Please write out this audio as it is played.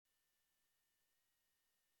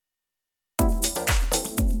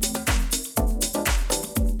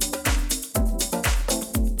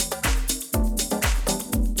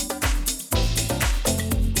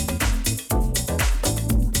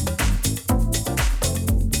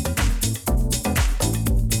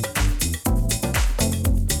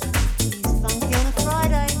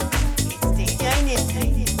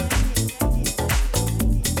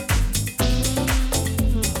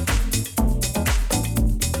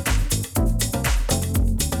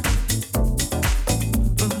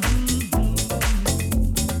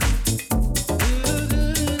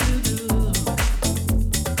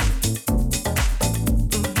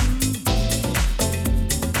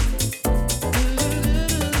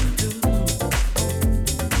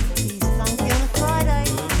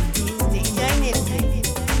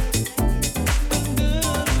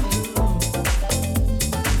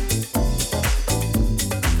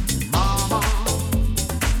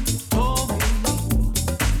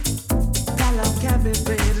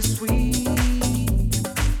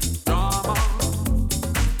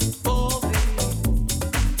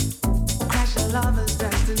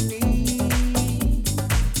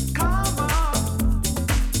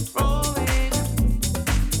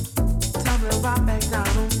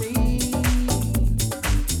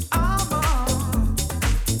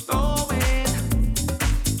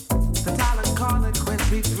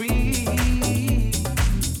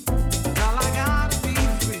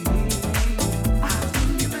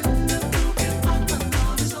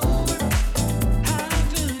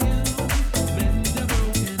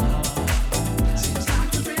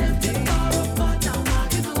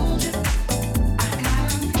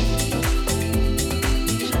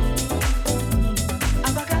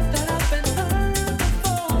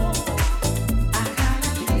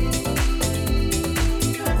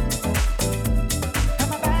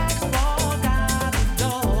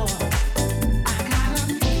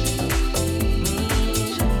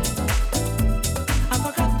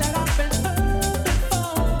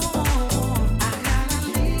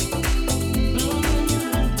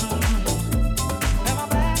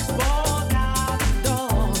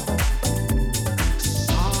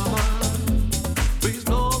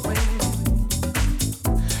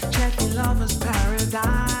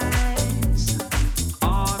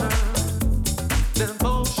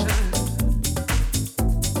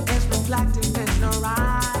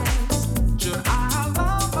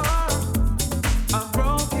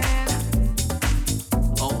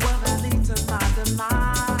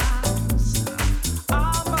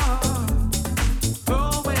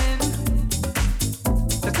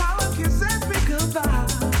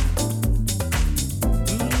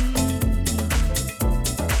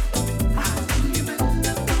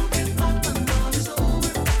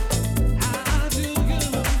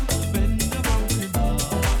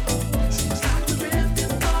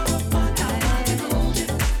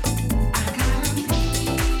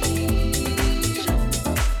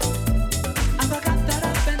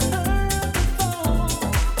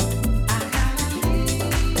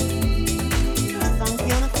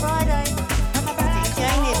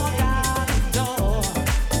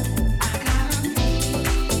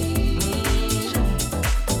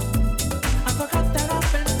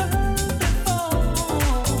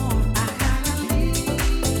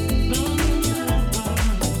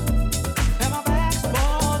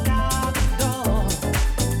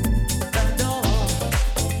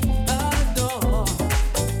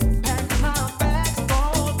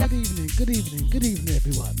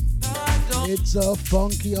It's a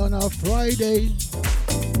funky on a Friday,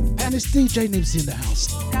 and it's DJ Nibbsy in the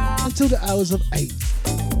house until the hours of 8.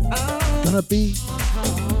 Gonna be,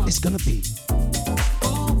 it's gonna be,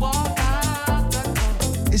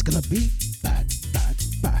 it's gonna be bad, bad,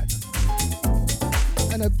 bad.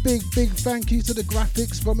 And a big, big thank you to the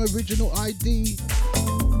graphics from Original ID.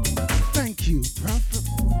 Thank you,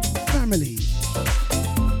 family.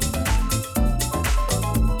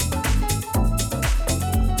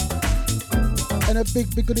 And a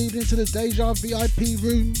big, big good evening to the Deja VIP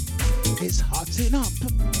room. It's hotting up.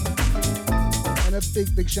 And a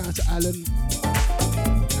big, big shout out to Alan.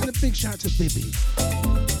 And a big shout out to Bibby.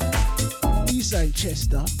 You saying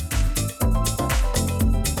Chester.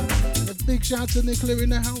 And a big shout out to Nicola in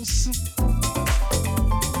the house.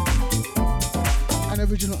 And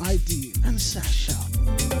Original ID and Sasha.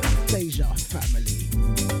 Deja family.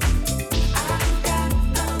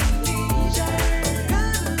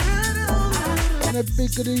 And a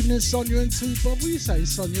big good evening, Sonia and T Bob. What are you saying,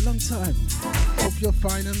 Sonia? Long time. Hope you're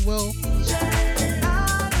fine and well.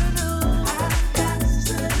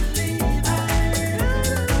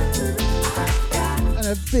 And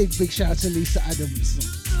a big, big shout out to Lisa Adams.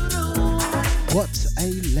 What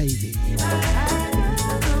a lady.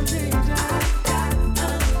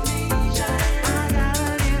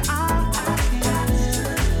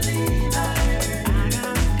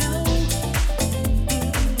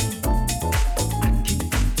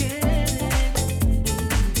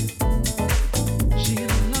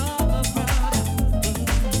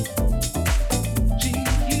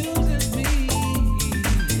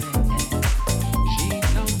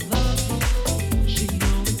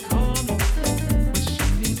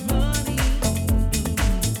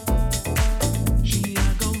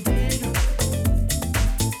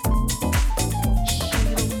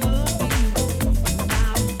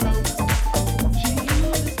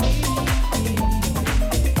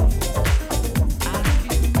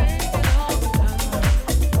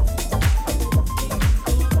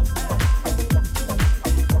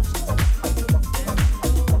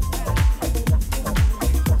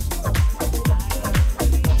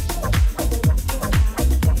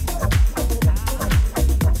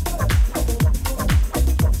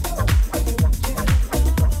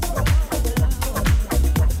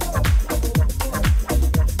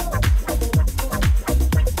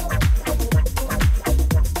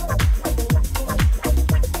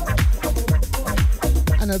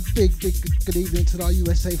 Big good evening to our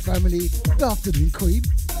USA family. Good afternoon, Queen.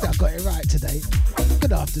 I got it right today.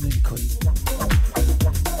 Good afternoon, Queen.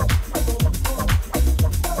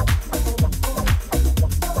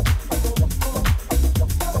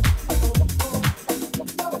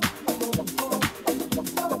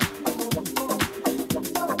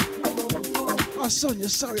 Oh, Sonia,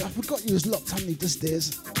 sorry, I forgot you was locked underneath the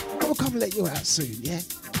stairs. I'll come and let you out soon, yeah?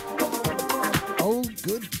 Oh,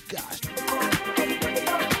 good gosh.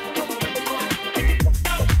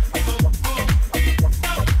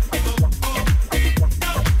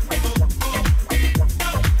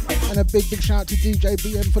 And a big, big shout out to DJ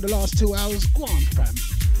BM for the last 2 hours. Go on, fam.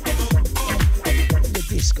 The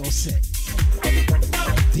disco set.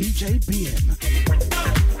 DJ BM.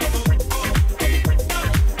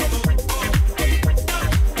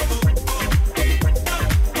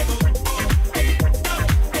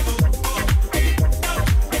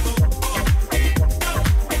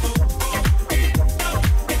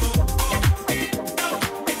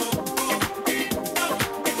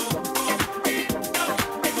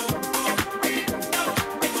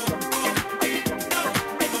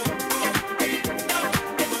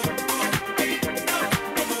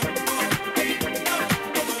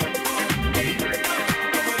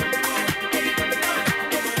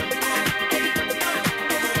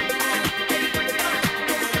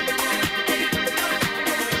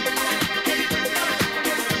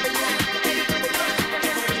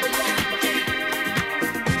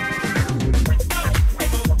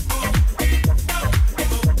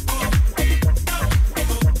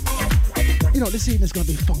 This evening's gonna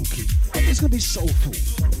be funky. It's gonna be soulful.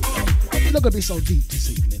 It's not gonna be so deep this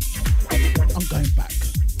evening. I'm going back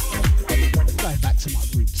to my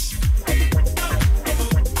roots.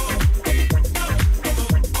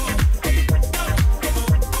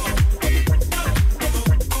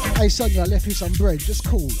 Hey Sonia, I left you some bread. Just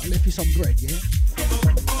cool. I left you some bread, yeah?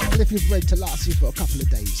 I left you bread to last you for a couple of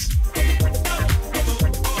days.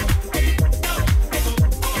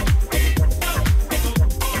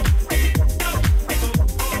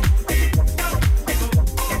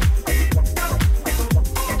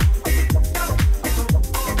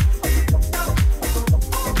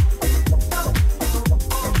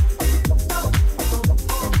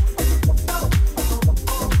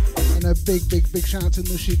 big shout out to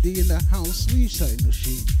Nushi D in the house. What you say,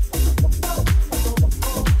 Nushi?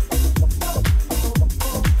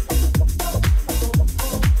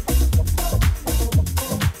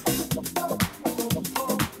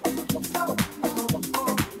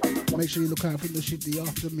 Make sure you look out for Nushi D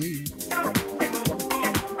after me.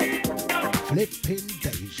 Flipping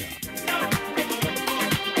Deja.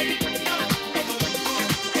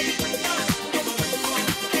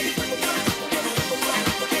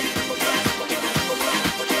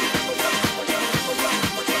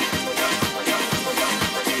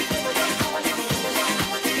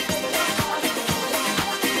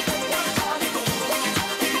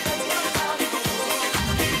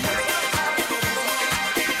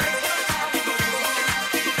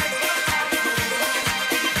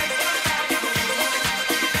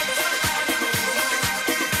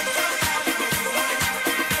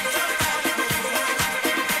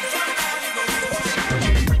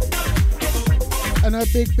 And a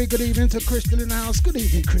big good evening to Crystal in the house. Good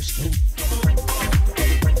evening, Crystal.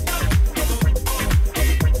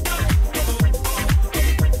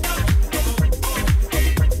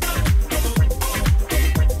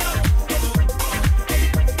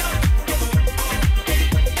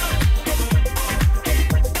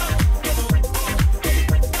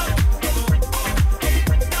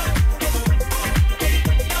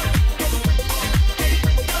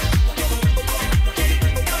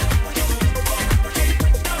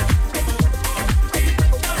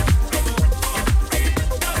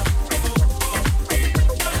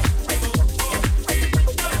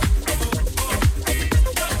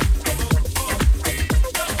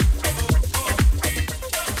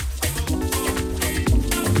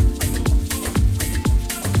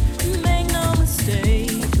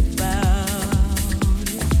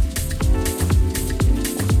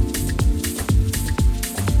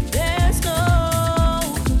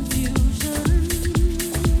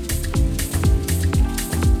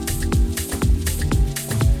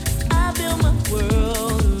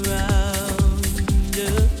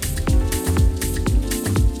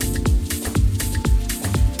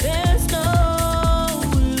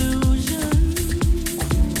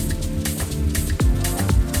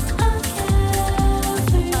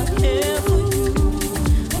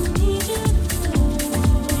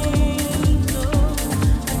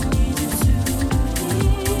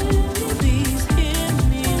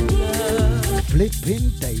 Flipping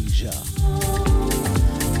Deja.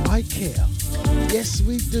 I care. Yes,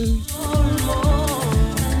 we do.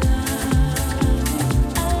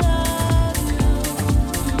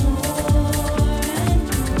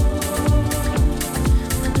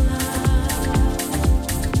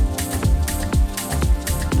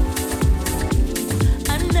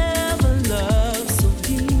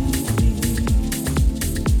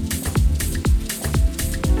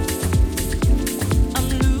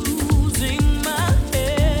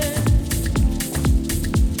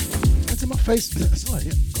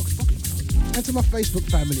 And to my Facebook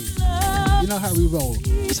family, you know how we roll.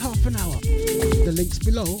 It's half an hour. The link's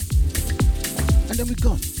below, and then we're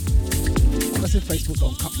gone. That's if Facebook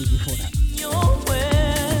don't cut me before that.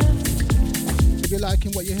 If you're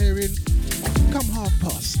liking what you're hearing, come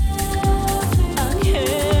past.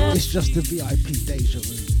 It's just the VIP Deja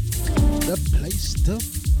room, the place to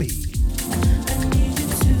be.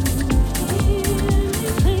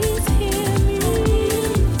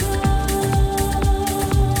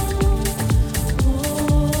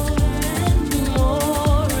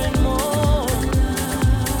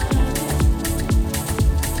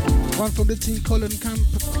 One from the T. Colin camp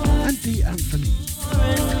and D. Anthony.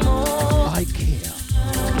 I care.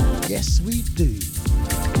 Yes, we do.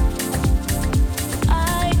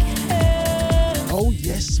 I care. Oh,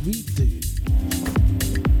 yes, we do.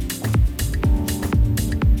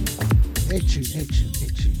 Etching.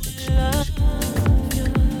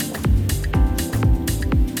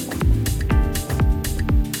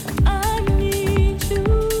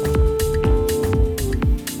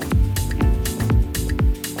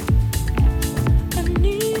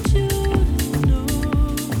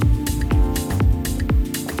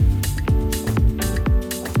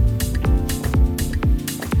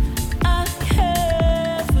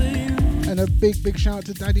 Big shout out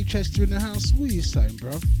to Daddy Chester in the house. What are you saying,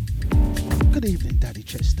 bruv? Good evening, Daddy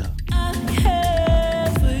Chester. I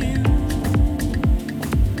care for you.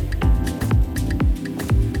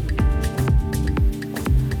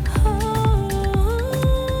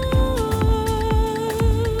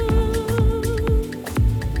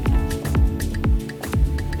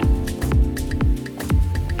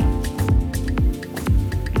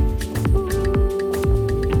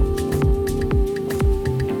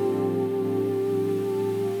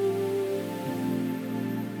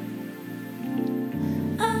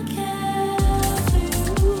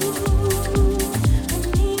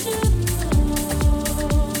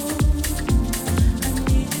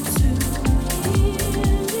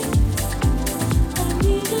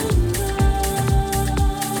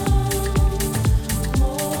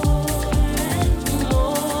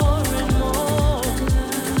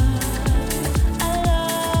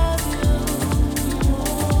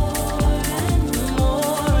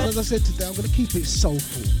 I said today, I'm going to keep it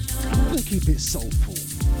soulful. I'm going to keep it soulful.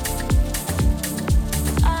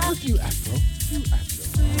 A few afro.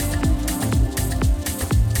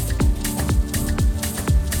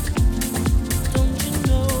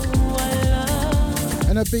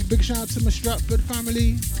 And a big shout out to my Stratford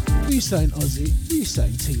family. We saying Ozzy, we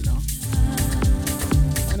saying Tina.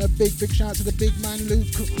 And a big shout out to the big man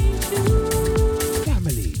Luke.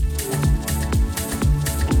 Family.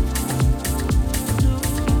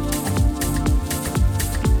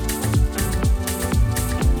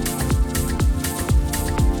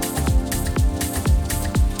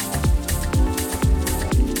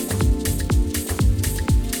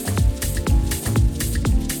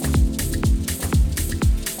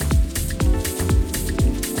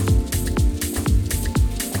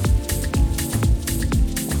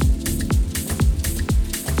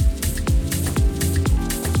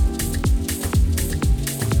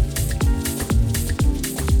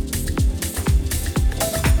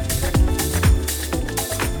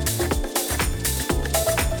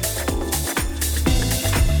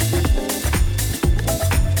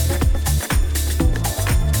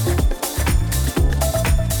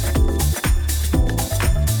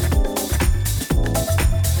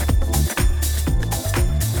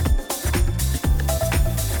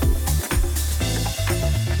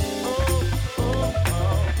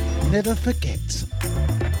 Never forget.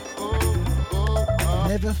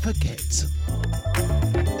 Never forget.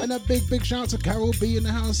 And a big shout out to Carol B in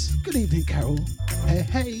the house. Good evening, Carol. Hey,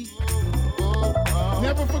 hey.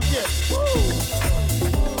 Never forget. Woo!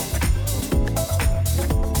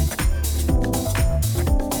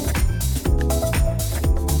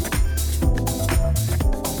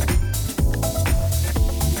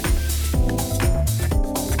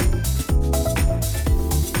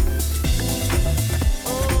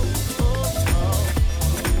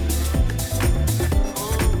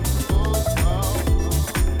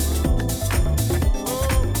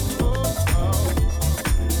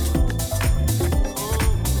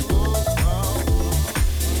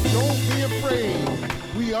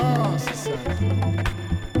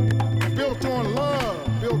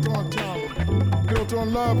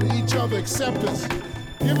 Acceptance.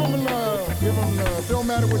 Give them love. Give them love. Don't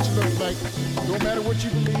matter what you look like. Don't matter what you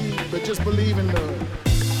believe, but just believe in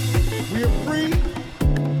love. We are free.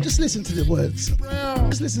 Just listen to the words. Brown.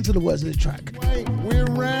 Just listen to the words of the track. White. We're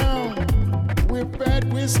round. We're fat.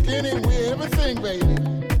 We're skinny. We're everything, baby.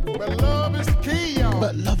 But love is the key, y'all.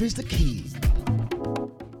 But love is the key.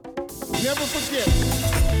 Never forget.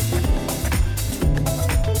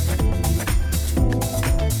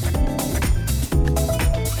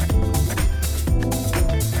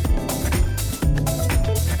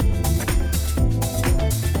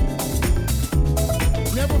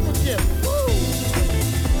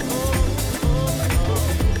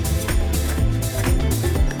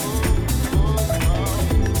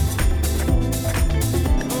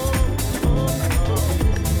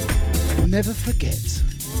 Never forget.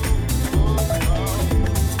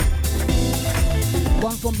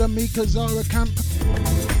 One from the Mika Zara camp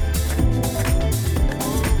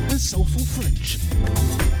and Soulful French.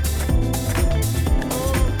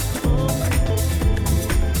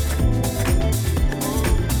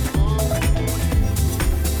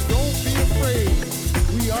 Don't be afraid.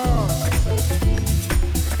 We are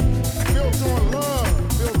built on love,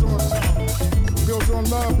 built on time, built on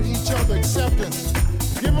love for each other, acceptance.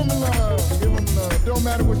 Give them love, give them love. Don't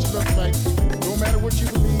matter what you look like, don't matter what you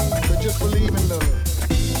believe, but just believe in love.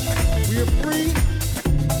 We are free,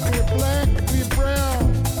 we're black, we're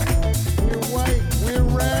brown, we're white, we're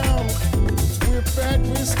round, we're fat,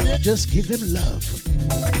 we're skinny. Just give them love.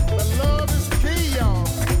 But love is the key, y'all.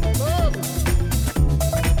 Love is.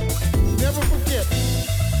 Never forget.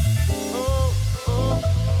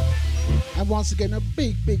 And once again, a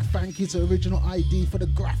big thank you to Original ID for the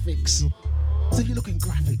graphics. So if you're looking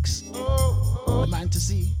graphics, the man to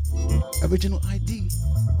see, Original ID.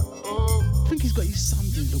 I think he's got his son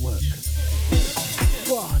doing the work.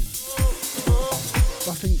 Go on.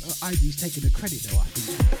 But I think ID's taking the credit though, I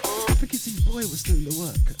think it's his boy was doing the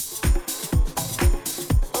work.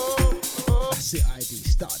 That's it, ID,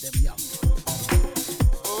 start them young.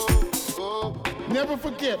 Never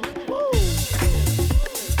forget. Woo!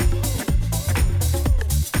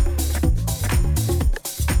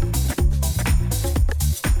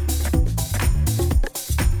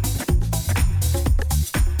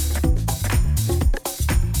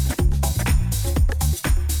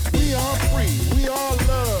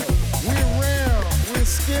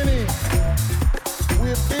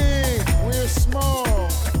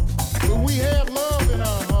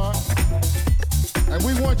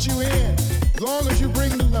 You in, As long as you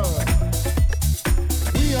bring the love,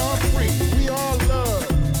 we are free, we are love,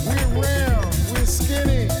 we're round, we're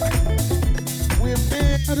skinny, we're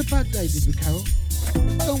big. Had a bad day, did we, Carol?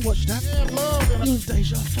 Don't watch that. Yeah, love and You're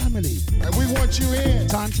Deja family. And we want you in.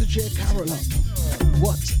 Time to cheer Carol up.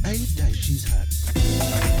 What a day she's had.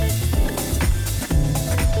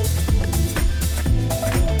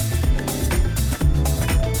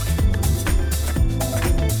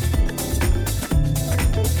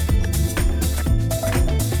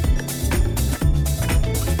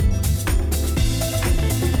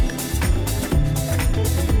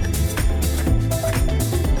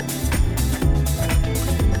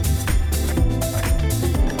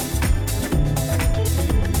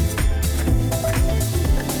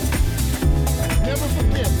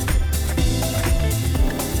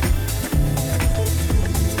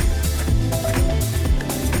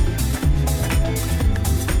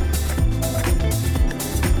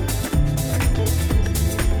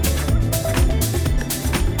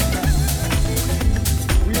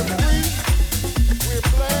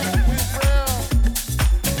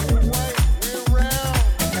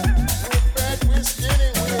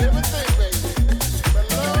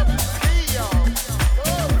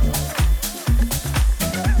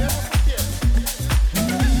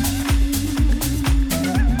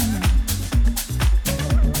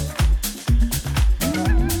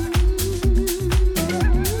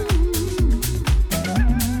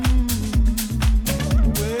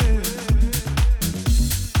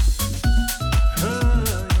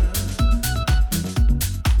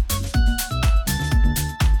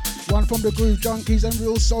 From the Groove Junkies and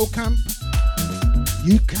Real Soul Camp,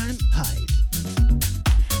 you can't hide.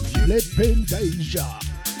 Flipping Deja.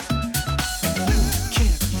 You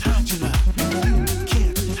can't hide your love. You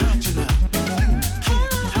can't hide your love. You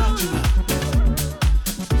can't hide your love.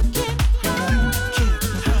 You can't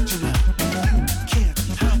hide your love. You can't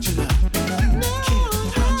hide your love. You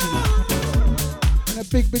can't hide your love. And a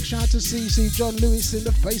big shout to CC John Lewis in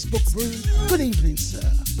the Facebook room. Good evening, sir.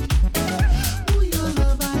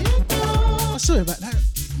 Sorry about that.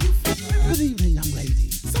 Good evening, young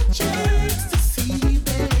lady. Such ecstasy,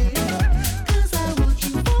 babe, 'cause I want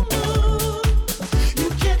you for more. You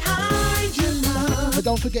can't hide your love. But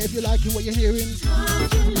don't forget, if you're liking what you're hearing,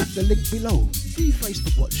 the link below for you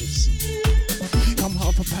Facebook watchers. Come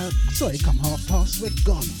half past, we're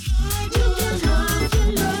gone.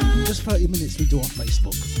 Just 30 minutes we do on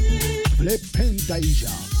Facebook. Flipping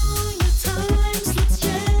Deja.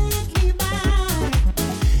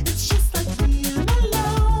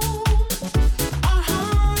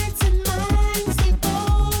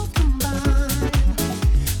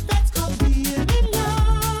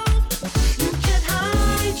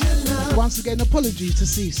 Once again, apologies to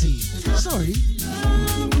CC. Sorry.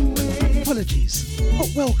 Apologies. But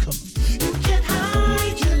welcome. You can't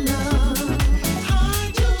hide your love. You can't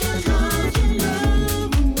hide your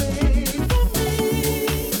love away from me.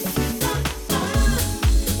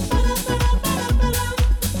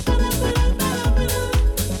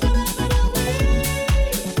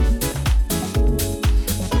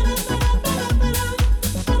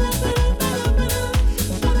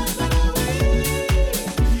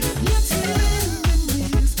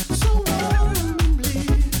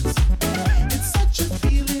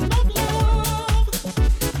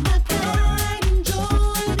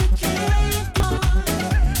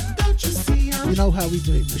 How we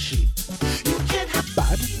do it, machine.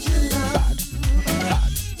 Bad.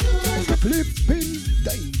 Flipping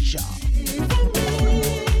Deja.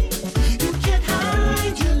 You can't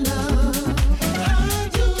hide your love.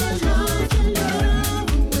 Hide your love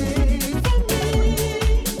away from me.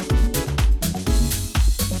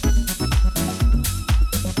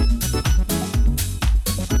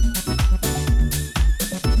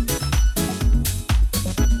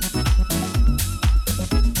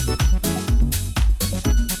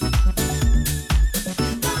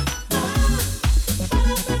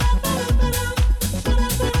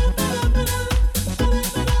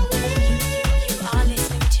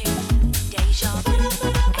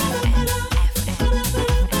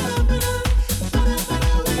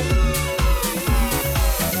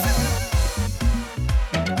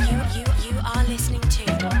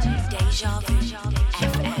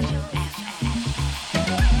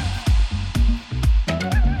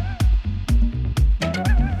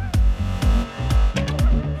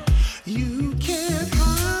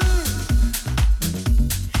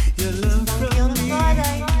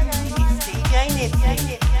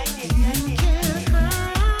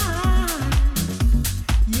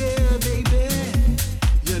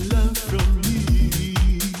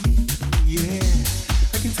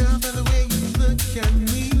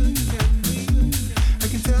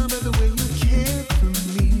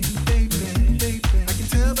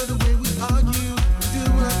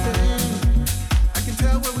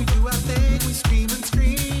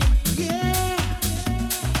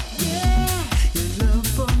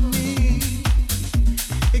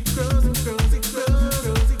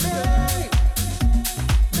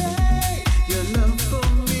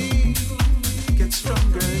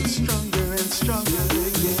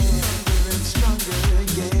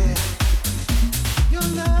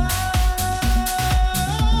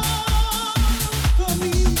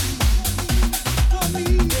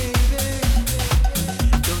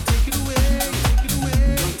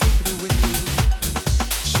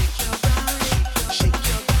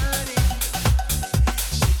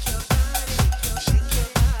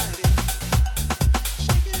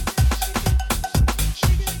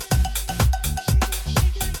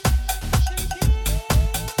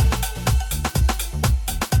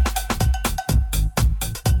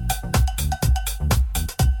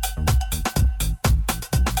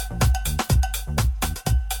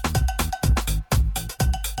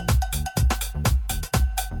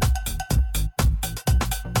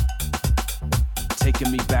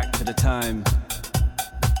 taking me back to the time,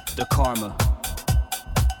 the karma,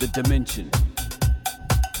 the dimension,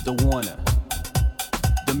 the Warner,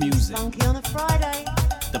 the music, Funky on a Friday.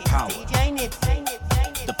 the It's power, DJ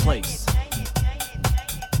Nibbsy. the place,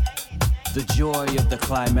 the joy of the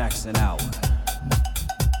climax and hour.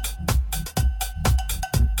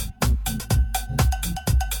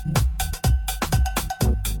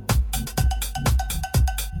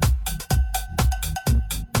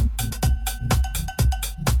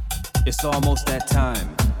 It's almost that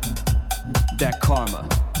time, that karma,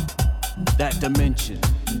 that dimension,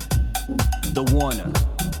 the Warner,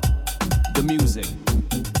 the music.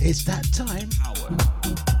 It's that time. Power,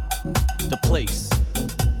 the place.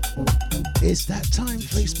 It's that time,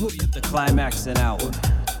 Facebook. The climax and hour.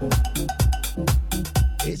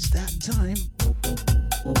 It's that time.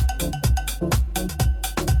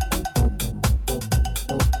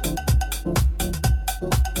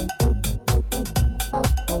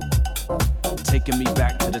 Taking me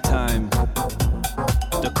back to the time,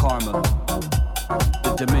 the karma,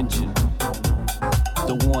 the dimension,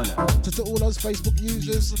 the Warner. To all those Facebook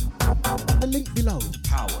users, the link below.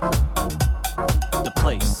 Power, the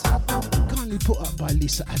place. Kindly put up by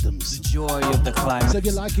Lisa Adams. The joy of the climax. So if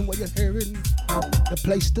you're liking what you're hearing, the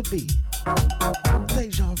place to be.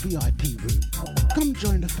 Deja VIP room. Come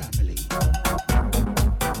join the family.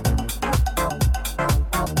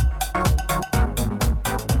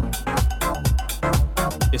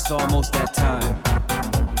 It's almost that time,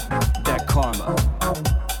 that karma,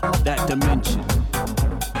 that dimension,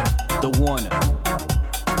 the Warner,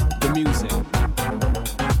 the music,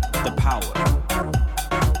 the power,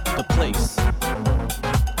 the place,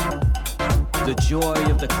 the joy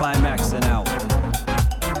of the climax and hour.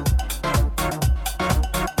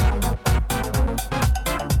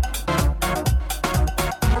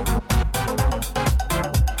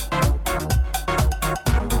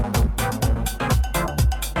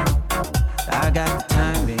 I got the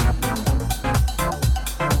time, babe.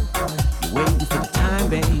 You're waiting for the time,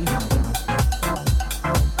 babe.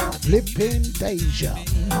 Flipping Deja.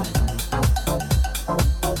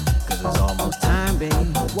 Cause it's almost time, babe.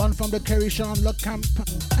 One from the Kerry Sean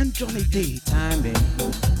LeCamp and Johnny D. Time, babe.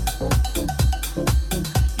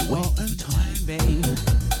 You're waiting time, babe.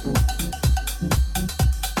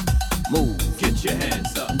 Move, get your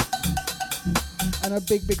hands up. And a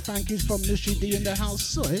big thank yous from Nushi D in the house.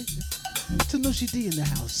 Sorry. To Nushi D in the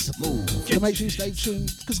house. Move, So make sure you stay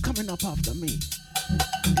tuned, because coming up after me,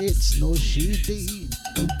 it's Nushi D.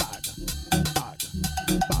 Bad, bad,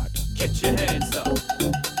 bad. get your hands up.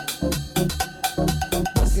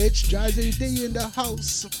 It's Jazzy D in the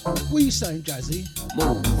house. What are you saying, Jazzy?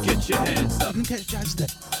 Move, get your hands up. You can catch Jazz there.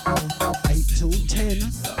 8 till 10.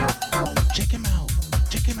 Check him out.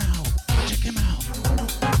 Check him out. Check him out.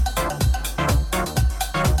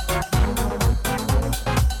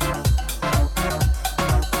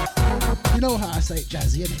 You know how I say it,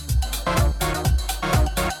 Jazzy, innit?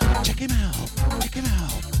 Check him out. Check him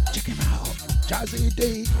out. Check him out. Jazzy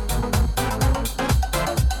D.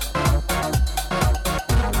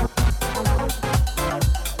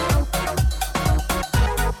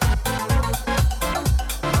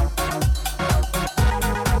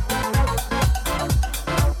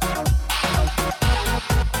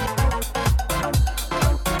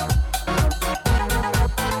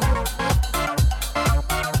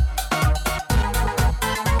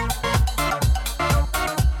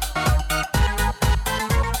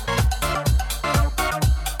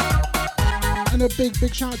 And a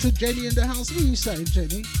big shout out to Jenny in the house. What are you saying,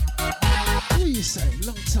 Jenny? What are you saying?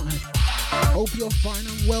 Long time. Hope you're fine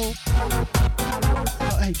and well.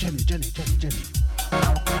 Oh, hey, Jenny.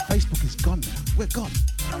 Facebook is gone now. We're gone.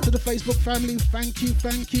 To the Facebook family, thank you.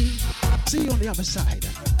 See you on the other side.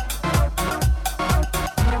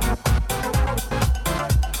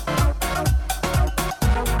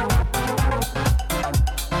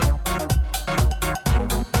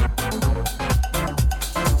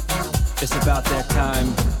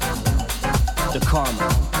 the karma,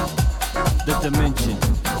 the dimension,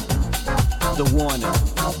 the warning,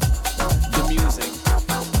 the music,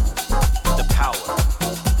 the power,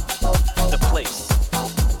 the place,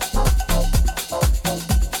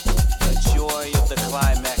 the joy of the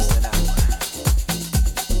climax and hour.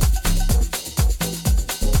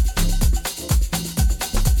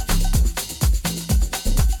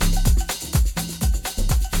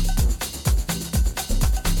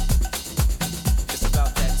 It's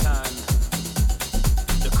about that time,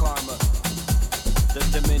 the karma, the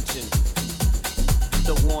dimension,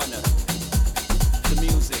 the warner, the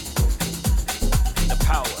music, the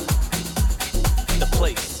power, the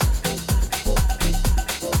place,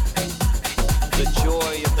 the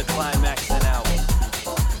joy of the climax and hour.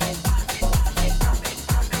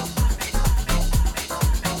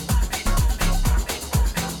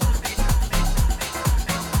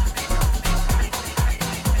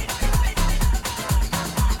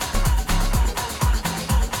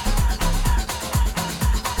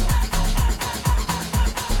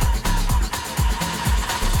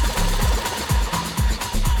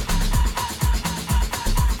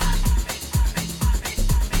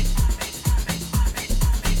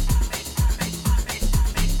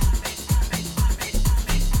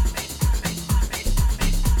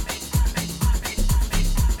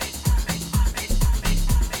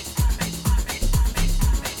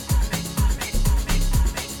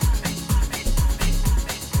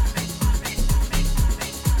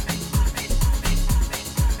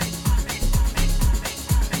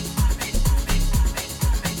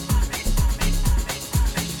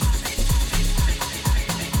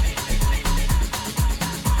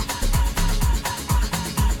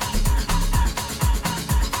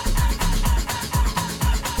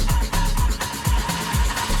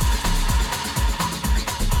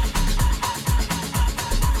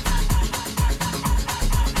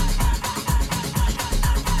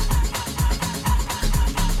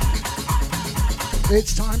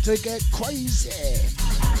 It's time to get crazy.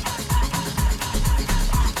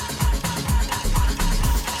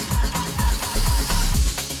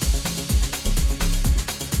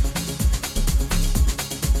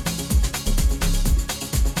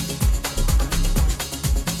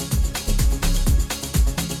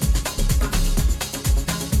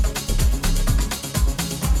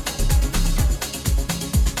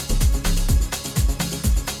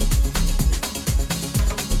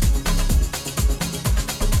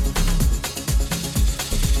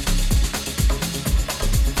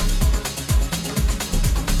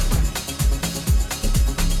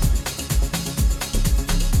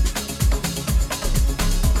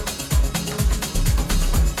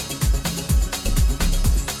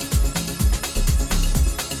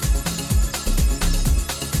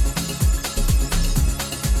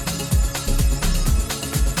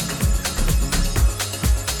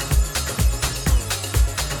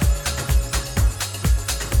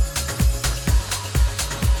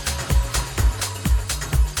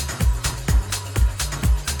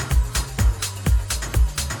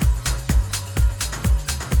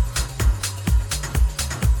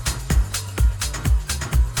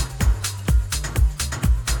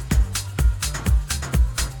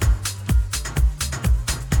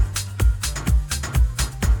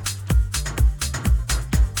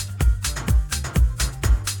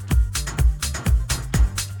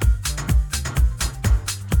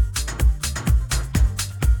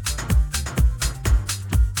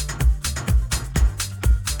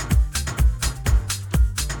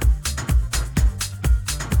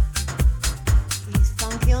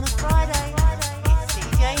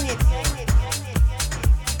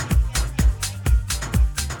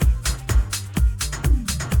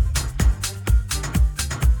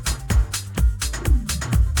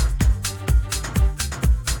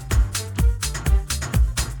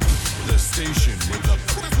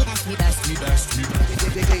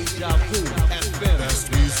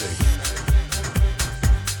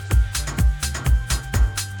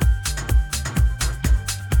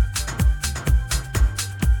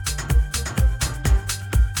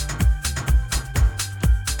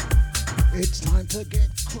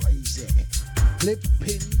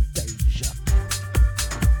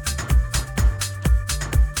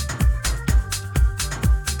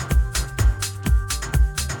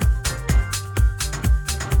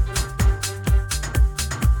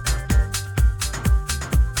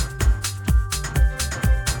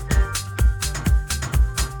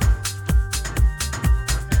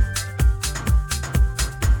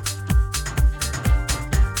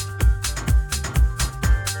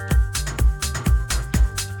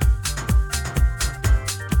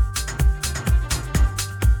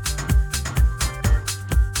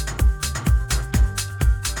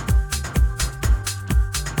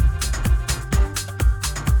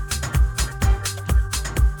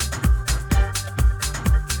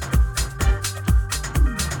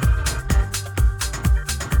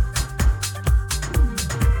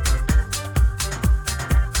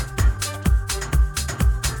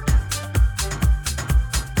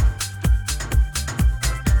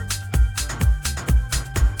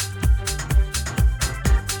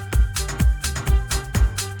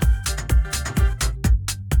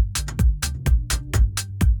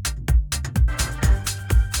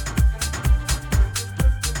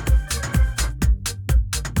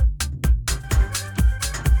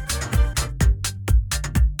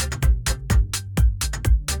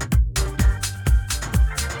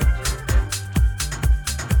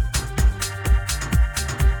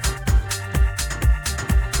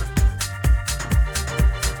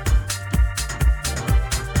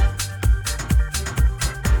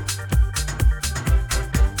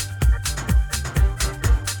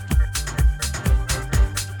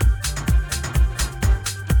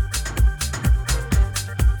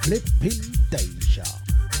 Flipping Deja.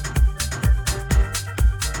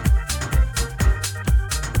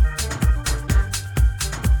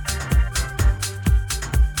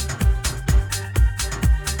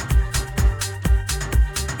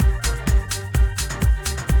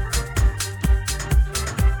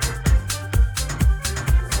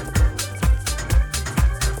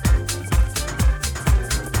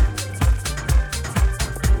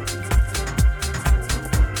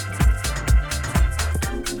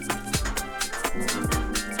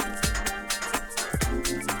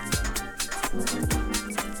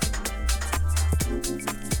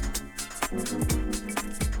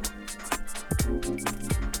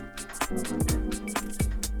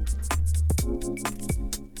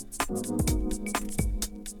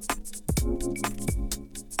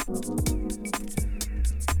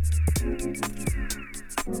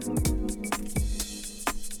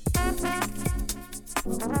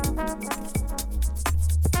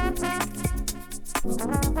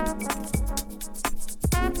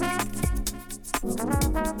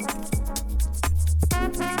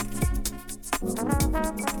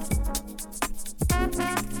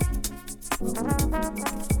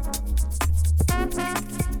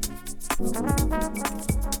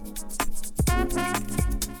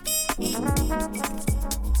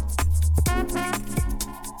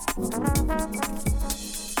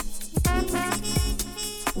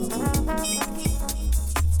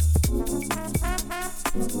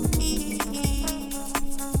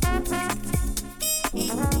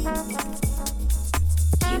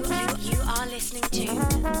 You are listening to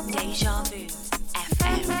Deja Vu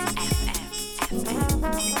FM.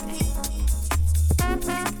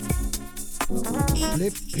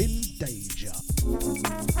 Flipping Deja.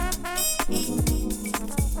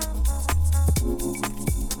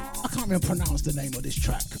 I can't even pronounce the name of this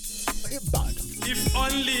track. Bad. If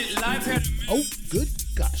only life had Oh, good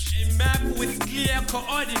gosh. a map with clear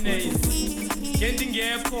coordinates.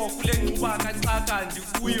 Ngendingekho kule ngquba kaxaka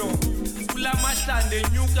ndikuyo. Kula mahlande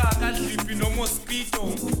enyuka kadliphi no mosquito.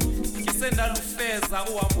 Ngisendalufeza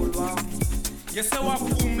uhambo lwami. Ngese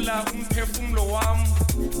waphumla umphefumulo wami.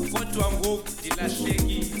 Kodwa ngoku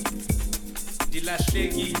dilahlekile.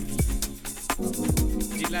 Dilahlekile.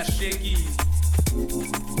 Dilahlekile.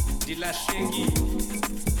 Dilahlekile.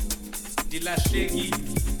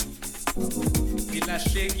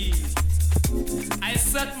 Dilahlekile. I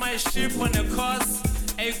set my ship on a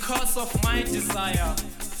course of my desire.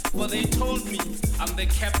 For they told me I'm the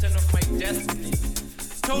captain of my destiny.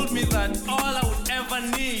 Told me that all I would ever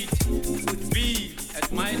need would be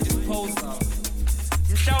at my disposal.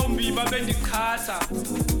 Mhlawumbi babendiqhatha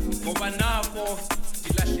ngoba nabo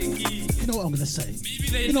dilahlekile. You know what I'm gonna say? Maybe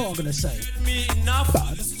they You know what I'm gonna say? heard me enough Bad.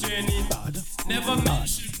 on this journey. Bad. Never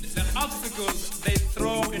mentioned the obstacles they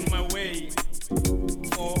throw in my way.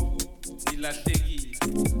 For dilahlekile.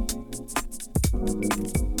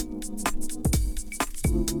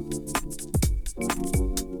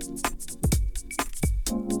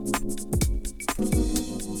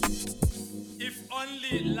 If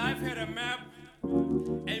only life had a map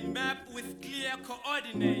with clear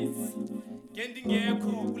coordinates.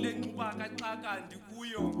 Ngendingekho kule ngquba kaxaka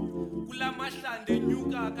ndikuyo. Kula mahlande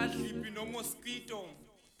enyuka kadliphi no mosquito.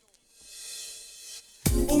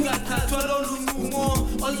 Ungathathwa lolu nqumo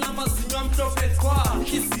olunamazinyo amhlophe qhwa.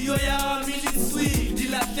 Inhliziyo yami liswi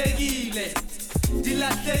dilahlekile.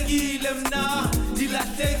 Dilahlekile mna,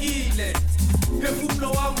 dilahlekile.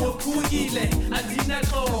 Phefumulo wami ophukile,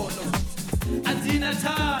 andinaxolo,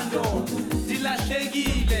 andinathando.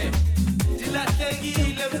 Dilahlekile,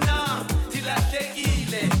 dilahlekile mna,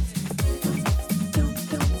 dilahlekile.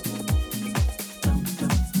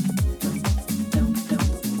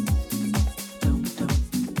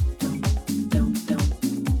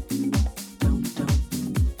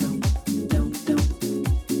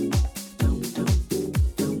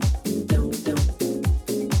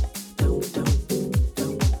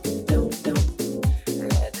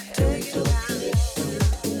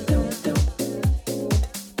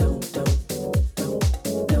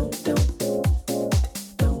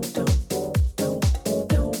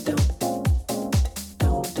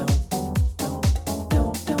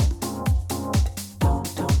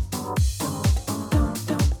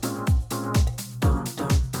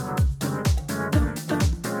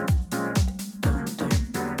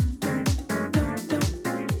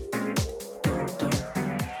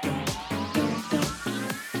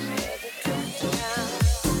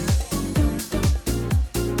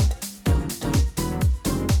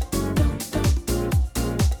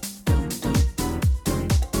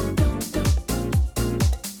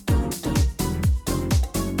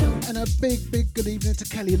 Big good evening to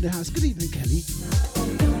Kelly in the house. Good evening,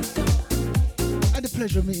 Kelly.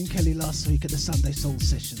 pleasure of meeting Kelly last week at the Sunday Soul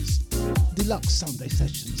Sessions, Deluxe Sunday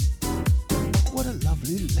Sessions. What a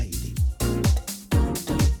lovely lady.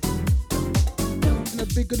 And a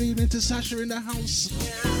big good evening to Sasha in the house.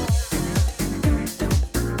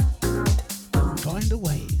 Find a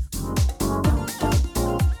way.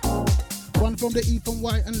 One from the Ethan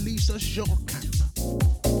White and Lisa Shaw camp.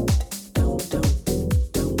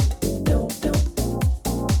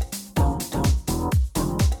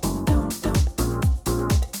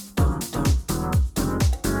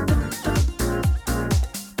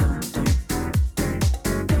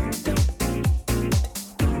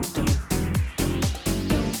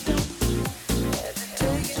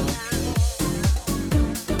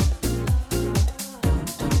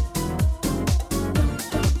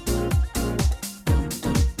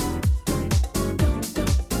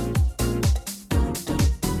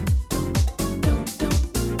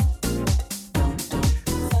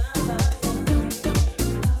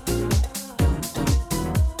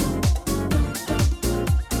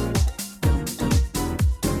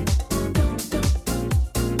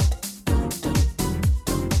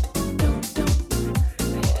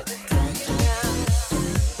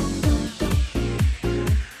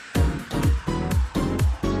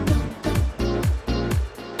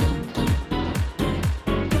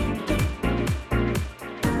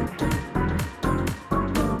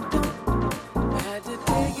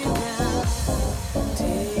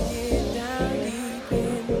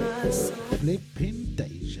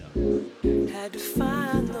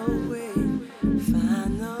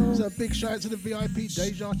 Big shout out to the VIP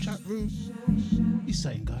Deja chat room. You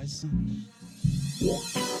saying, guys?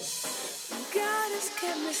 God has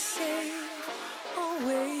kept me safe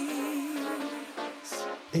always.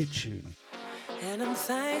 A tune. And I'm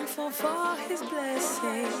thankful for his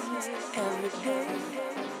blessings every day.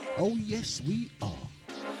 Oh yes, we are.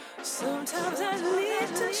 Sometimes I need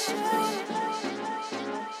to show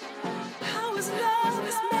how his love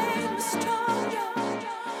has made me stronger.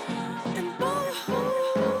 And boy,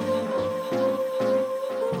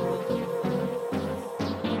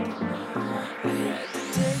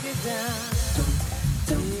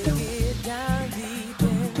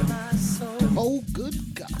 oh,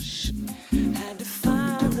 good gosh. had to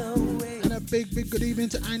find a way. And a big good evening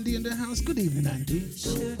to Andy in the house. Good evening, Andy.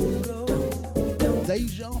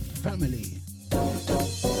 Deja family.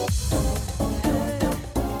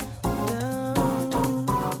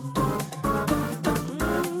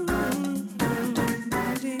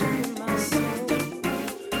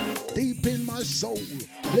 Deep in my soul,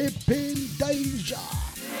 flipping Deja.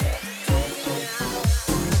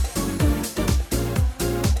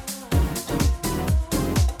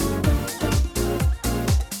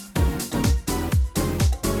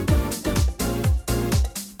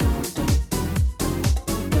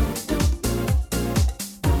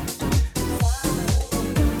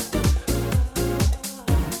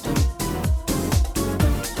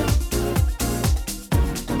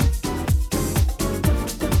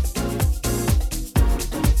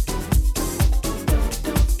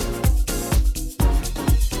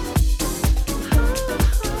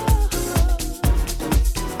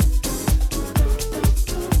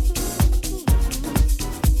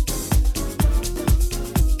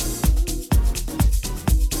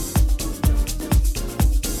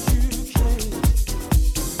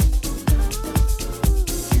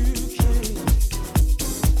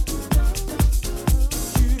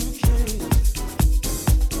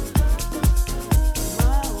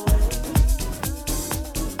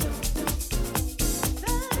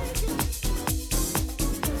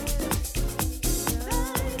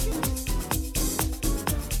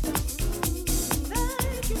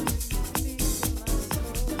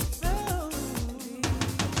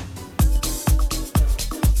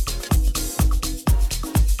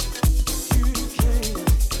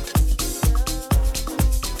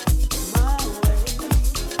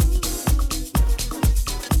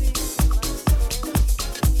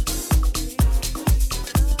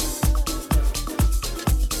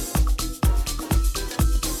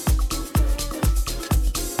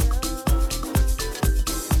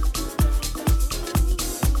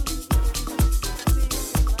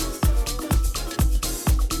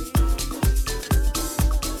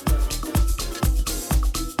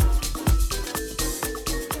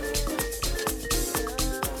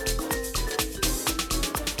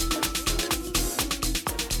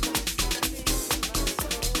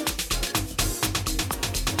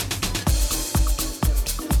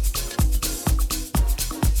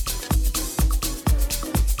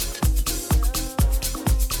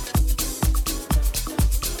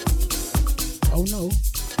 Oh no,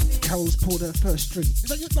 Carol's poured her first drink. Is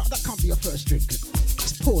that, that can't be your first drink.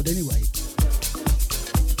 It's poured anyway.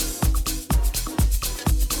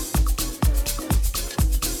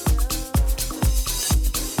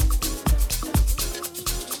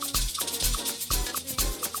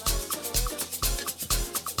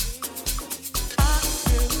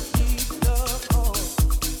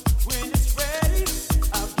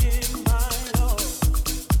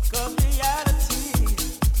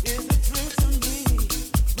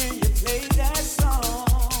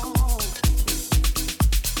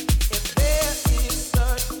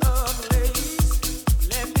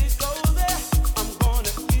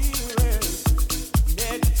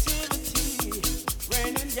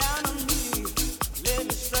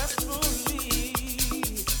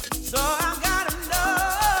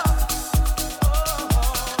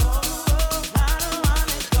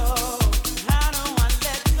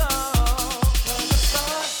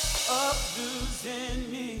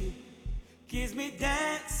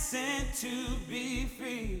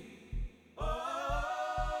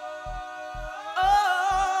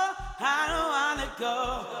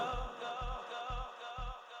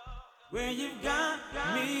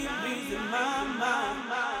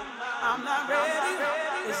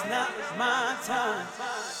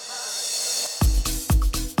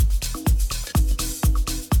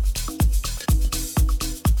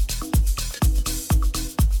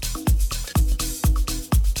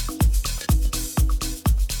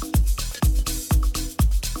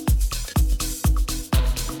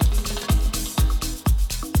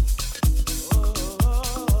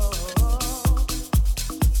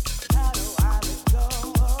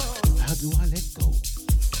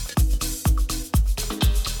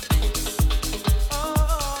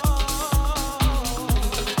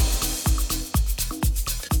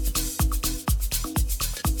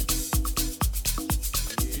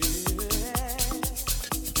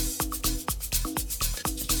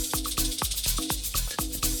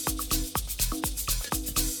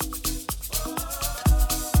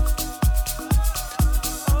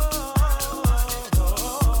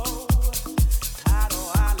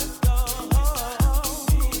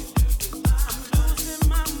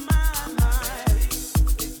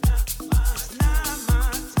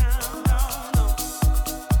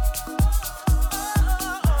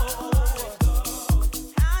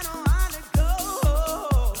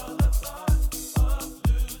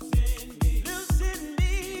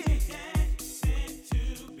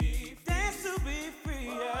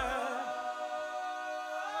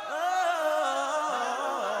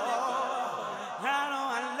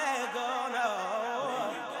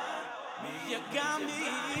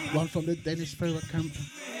 One from the Dennis Ferrer camp.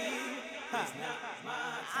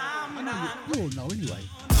 I know you all know anyway.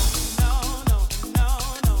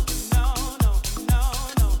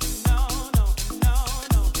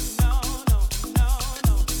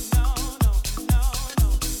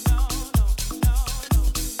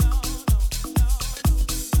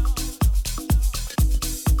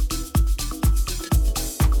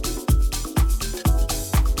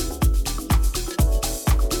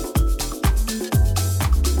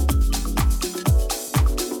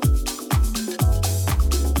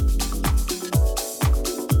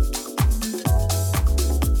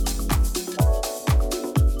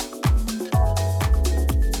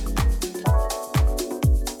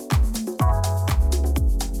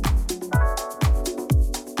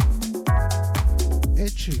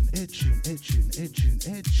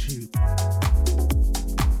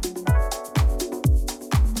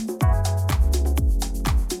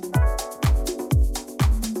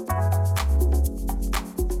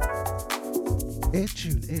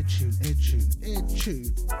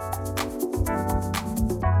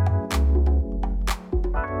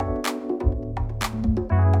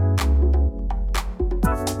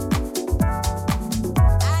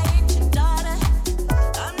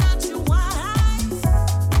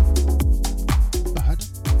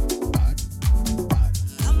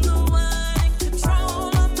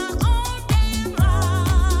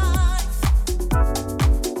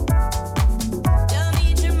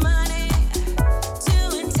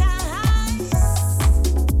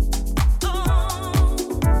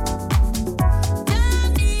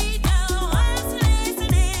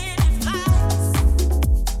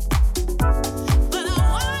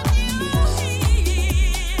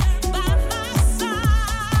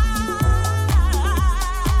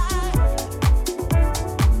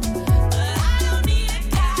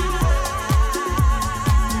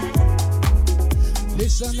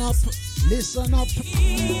 Listen up.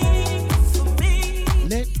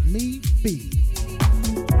 Let me be.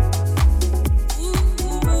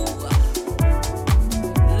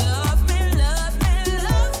 Love me, love me,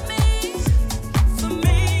 love me. For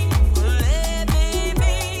me, let me be.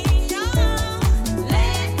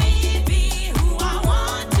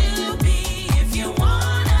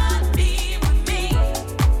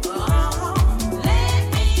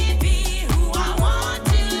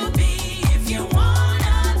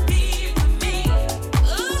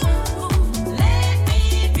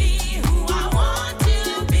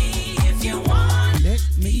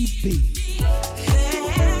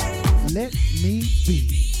 be.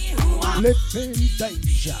 Flipping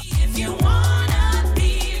danger. If you wanna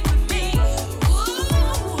be with me,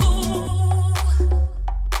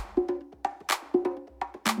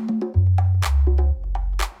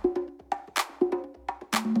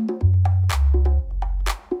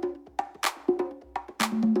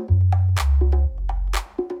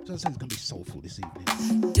 So I said it's gonna be soulful this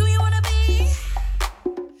evening. do you wanna be?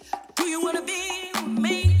 Do you wanna be with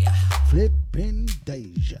me? Flipping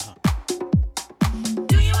danger.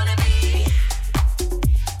 Do you wanna be?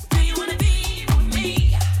 Do you wanna be with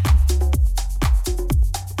me?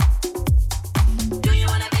 Do you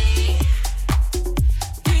wanna be?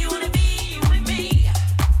 Do you wanna be with me?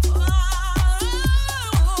 Oh,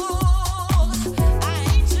 I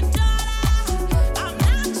ain't your daughter, I'm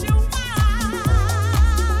not your wife.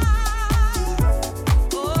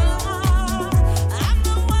 Oh, I'm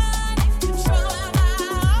the one in control of my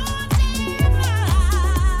own life.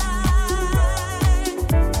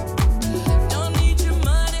 Don't need your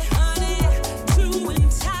money, honey, to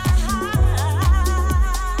entice.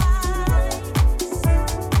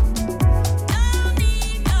 Don't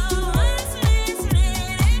need no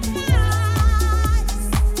unsolicited advice.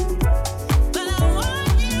 But I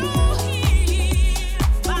want you here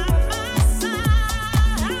by my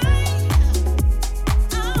side.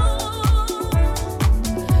 Oh,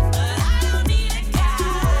 I don't need a guy.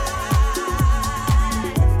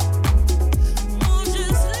 Won't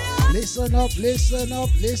just love Listen up, listen up,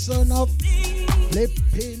 listen up. me.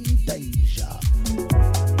 Flipping danger.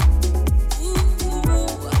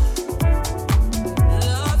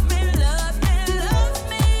 Love me, love me, love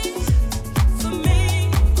me. For me,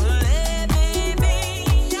 let me be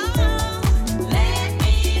young. Let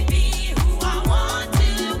me be who I want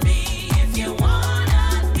to be. If you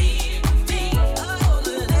wanna be with me, oh,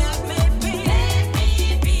 let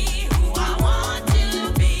me be who I want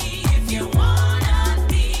to be. If you wanna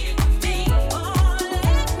be with me, oh,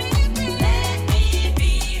 let me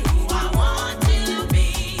be who I want to be.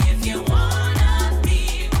 If you wanna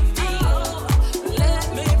be with me, oh, let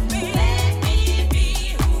me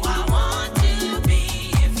be who I want to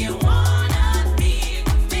be. If you wanna be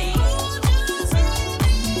with me, oh, just let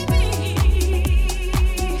me be.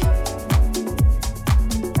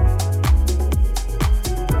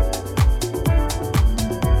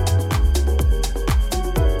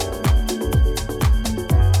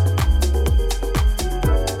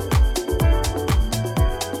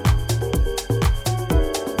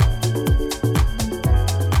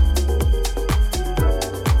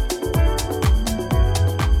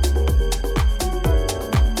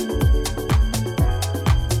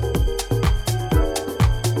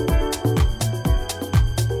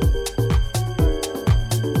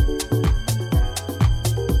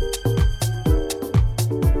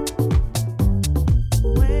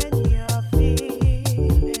 When you're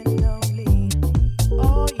feeling lonely,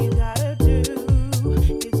 all you gotta do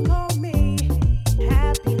is call me.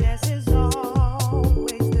 Happiness is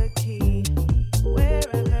always the key.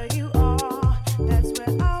 Wherever you are, that's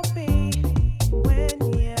where I'll be. When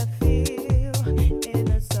you feel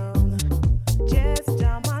in a zone, just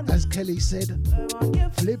down my As Kelly said, number on your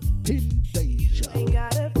flipping danger. ain't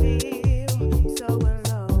gotta feel so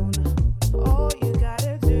alone. All you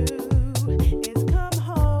gotta do is come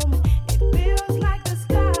home. It feels like the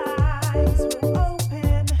skies were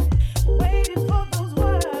open, waiting for those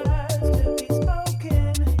words to be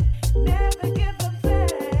spoken. Never give up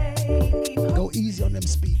faith, keep Go easy on them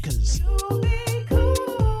speakers. you'll be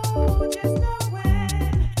cool. Just know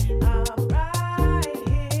when I'm right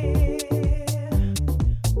here.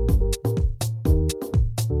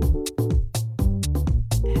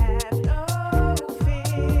 Have no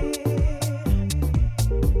fear.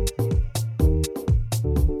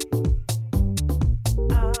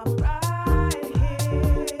 I'm right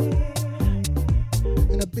here.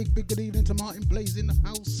 And a big good evening to Martin Blaze in the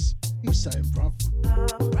house. You saying, bruv?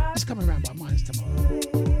 I'm right He's coming round by mines tomorrow.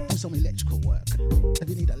 Do some electrical work. If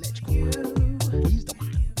you need electrical work, he's the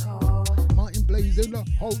man. call. Martin Blaze in the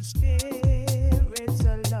house. Spirits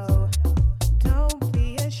are low. Don't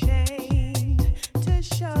be ashamed to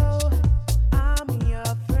show I'm your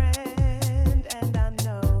friend, and I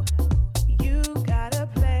know you got a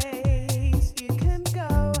place you can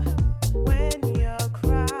go when you're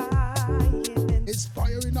crying. And It's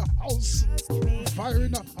fire in the house. trust me, Fire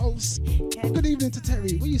in the house. Good evening to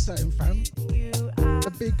Terry. What you saying, fam? you are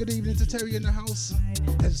A big good evening to Terry in the house.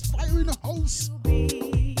 There's fire in the house.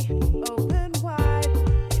 be open wide.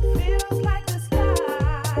 It feels like the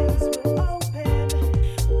skies were open,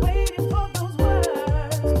 waiting for those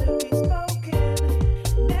words to be spoken.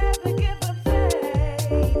 Never give up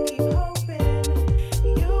faith, keep hoping.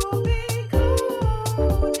 You'll be cool.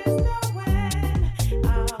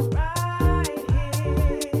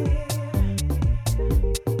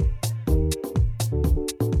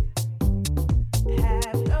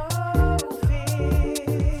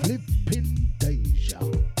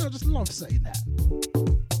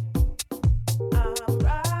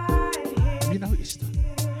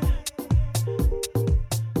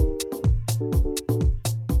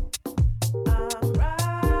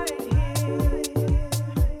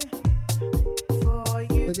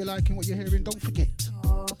 liking what you're hearing, don't forget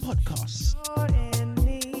the podcast,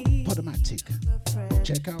 Podomatic.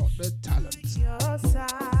 Check out the talent. Your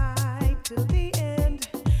side to the end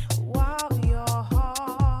while your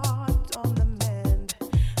heart on the mend.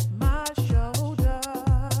 My shoulder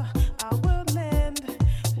I will lend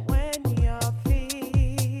when you're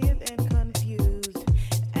feeling confused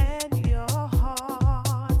and your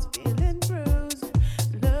heart's feeling bruised.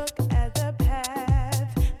 Look at the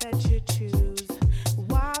path that you choose.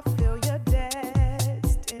 Why feel you're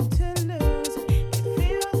destined to lose? It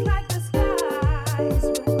feels like the skies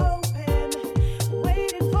were open,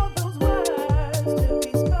 waiting for those words to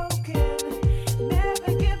be spoken.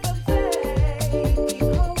 Never give up faith, keep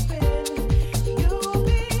hoping you'll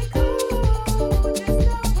be cool. Just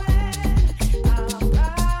knowing I'm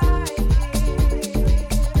right here.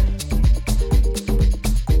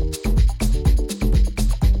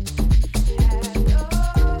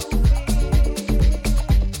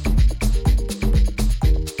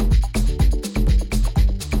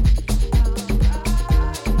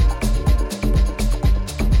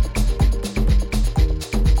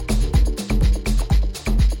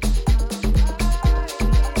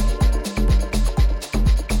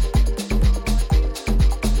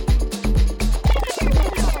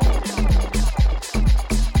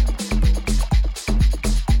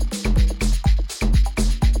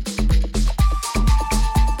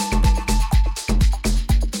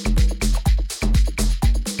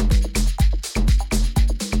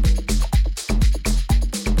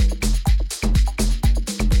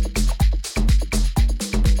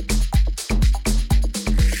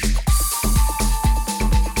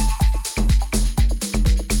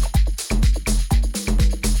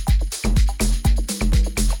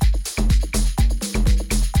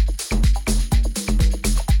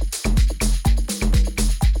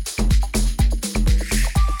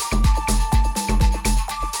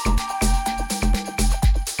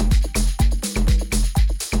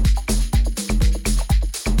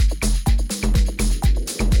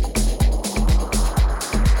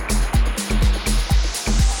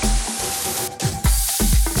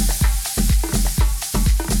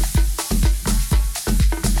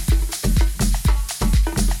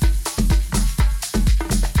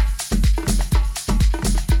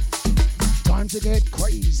 Time to get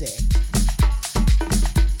crazy.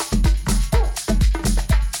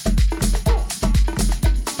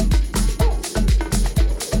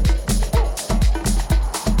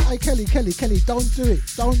 Hey, Kelly, don't do it.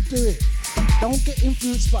 Don't do it. Don't get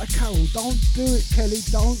influenced by Carol. Don't do it, Kelly.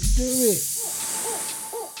 Don't do it.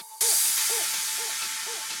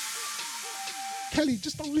 Kelly,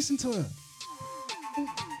 just don't listen to her.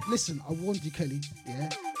 Listen, I warned you, Kelly, yeah?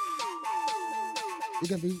 You're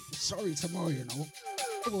going to be sorry tomorrow, you know?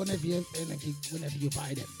 Whenever you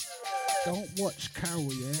buy them. Don't watch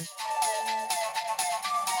Carol, yeah?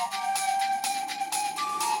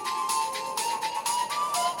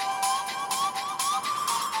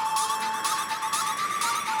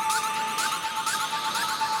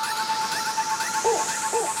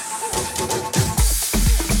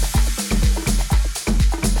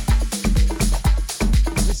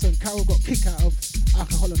 Listen, Carol got kicked out of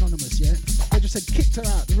Alcohol Anonymous, yeah? They just said, kicked her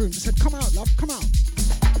out the room. Just said, come out, love, come out.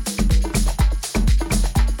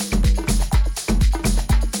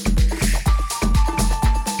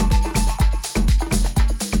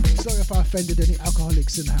 Sorry if I offended any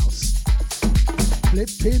alcoholics in the house.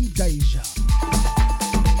 Flipping Deja.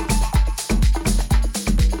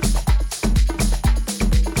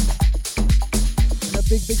 And a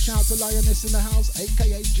big shout out to Lioness in the house,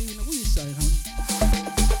 aka Gina. What are you saying, hon?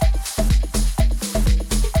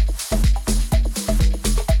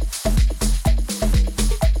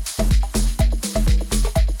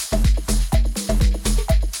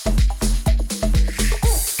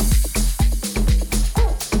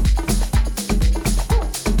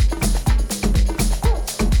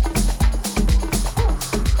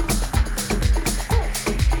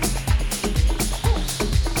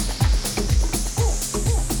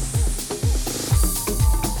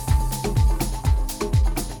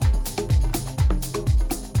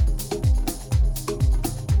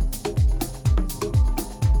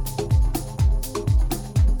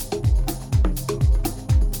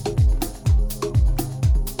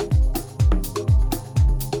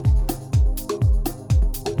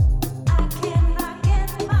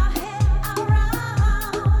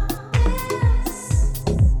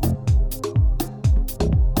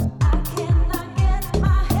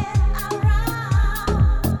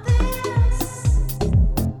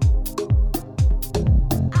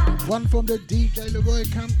 One from the DJ Leroy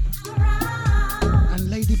camp and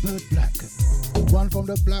Lady Bird Black. One from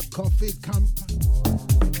the Black Coffee camp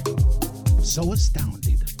So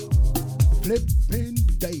astounded. Flipping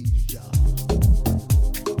Deja.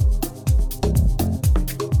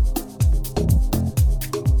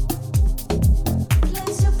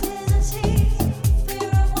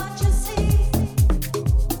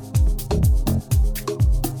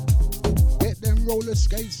 Get them roller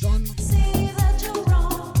skates on.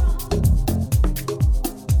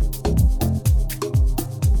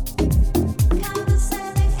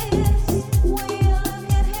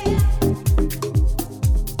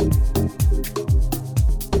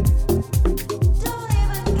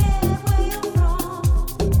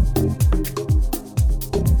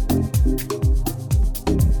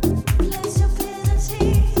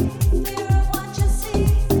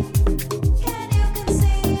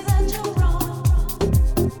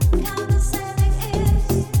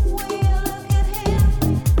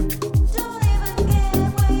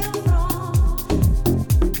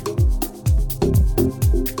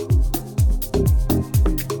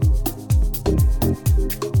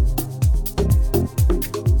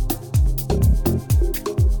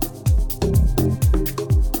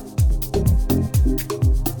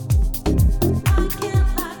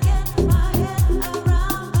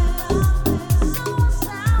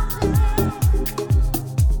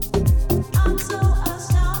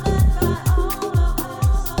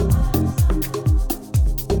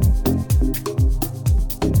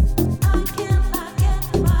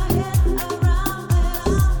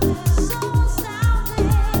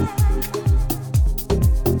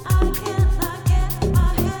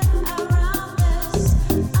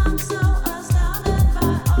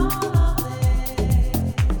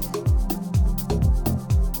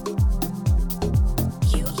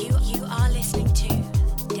 You are listening to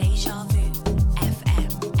Deja Vu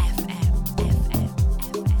FM.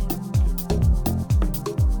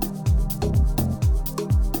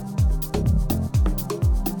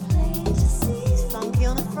 It's funky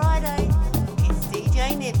on a Friday. It's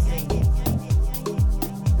DJ Nibbsy.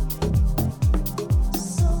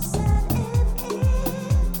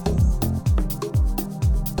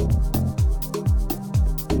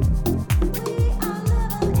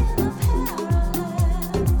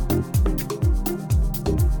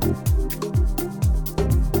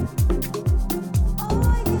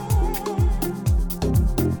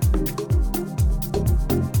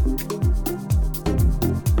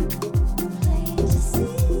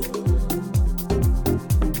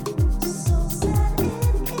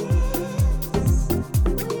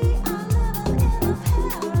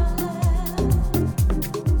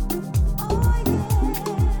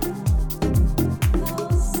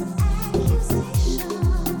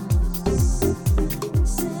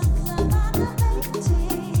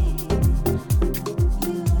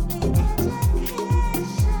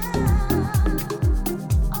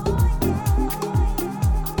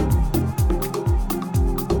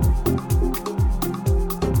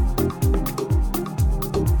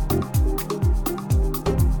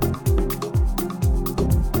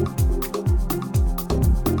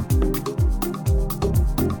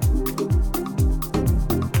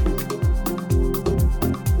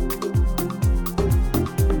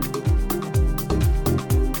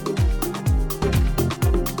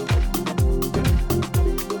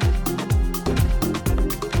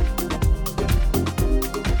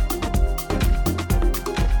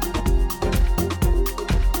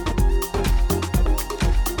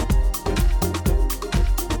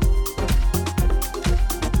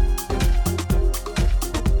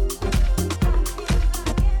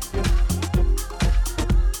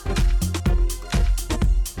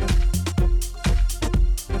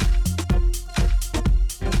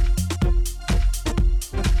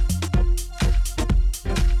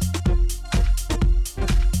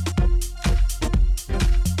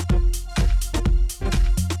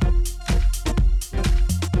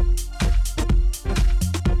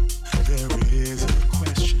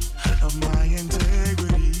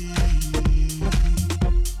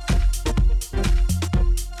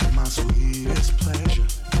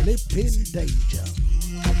 Flipping Deja.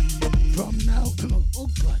 From now, oh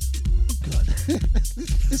God.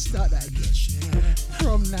 Let's start that again.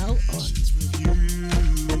 From now on.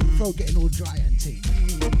 Throat getting all dry and tea.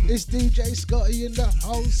 It's DJ Scotty in the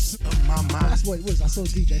house. That's what it was. I saw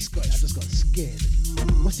DJ Scotty. I just got scared.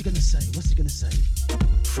 What's he gonna say?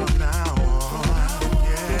 From now on,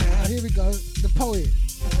 yeah. Here we go. The poet.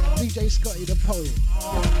 DJ Scotty, the poet.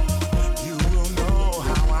 You will know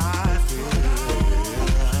how I feel.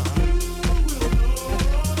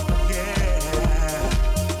 Yeah.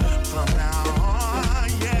 From now on,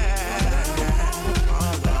 yeah.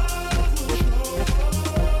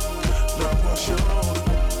 Love will show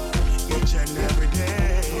each and every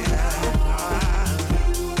day.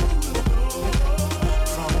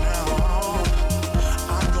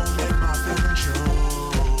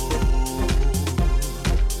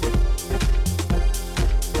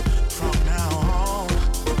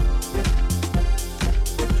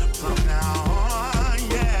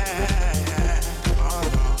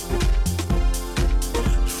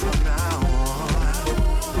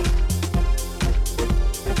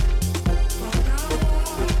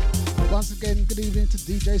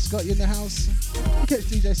 listening to DJ Scotty in the house. You catch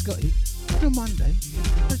DJ Scotty on a Monday,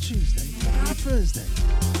 a Tuesday, a Thursday.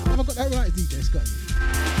 Have I got that right, DJ Scotty?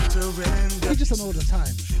 He's just on all the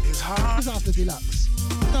time. He's after Deluxe.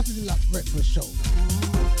 He's after Deluxe breakfast show.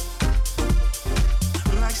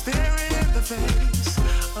 Like staring at the face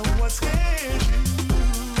of what scares you.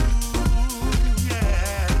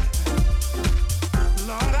 Yeah.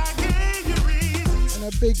 Lord, I gave you reasons. And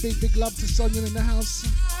a big love to Sonia in the house.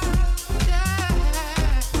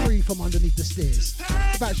 Free from underneath the stairs.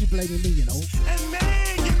 It's actually blaming me, you know. And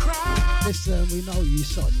made you cry. Listen, we know you,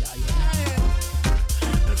 Sonia. Yeah.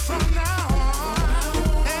 From now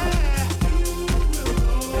on, yeah.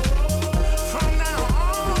 From now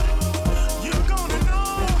on, you're gonna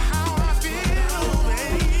know how I feel,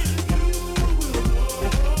 babe.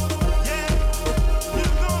 Yeah,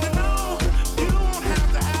 you're gonna know. You won't have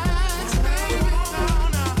to ask, baby. No,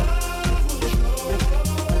 no.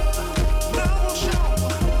 Love will show.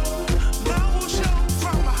 Love will show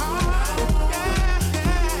from my heart. Yeah,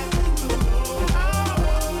 yeah.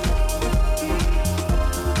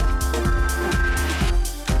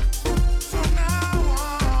 From now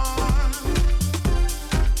on,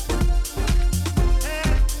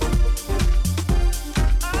 hey.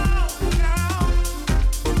 Oh, now,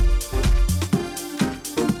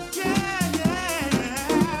 yeah.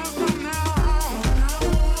 From now on,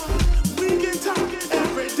 we can talk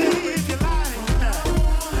every day if you like.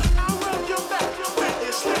 I'll rub your back when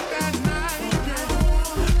you sleep at night.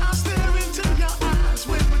 Yeah. I'll stare into your eyes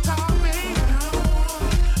when we're talking.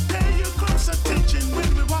 Pay you close attention when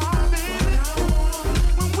we're warming.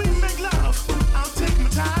 When we make love, I'll take my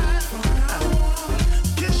time.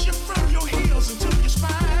 Kiss you from your heels until your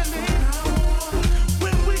spine.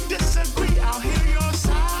 When we disagree, I'll hear your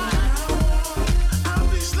side. I'll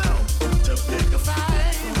be slow to pick a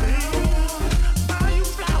fight, babe. Buy you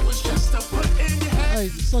flowers just to put in your hand. Hey,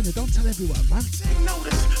 Sonia, don't tell everyone, man. Take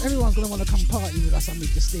notice Everyone's gonna want to come party with us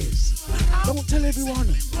underneath the stairs. Don't tell everyone.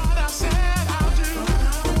 what I said I'll do.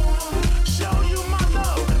 Show you my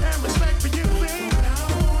love and respect for you, babe.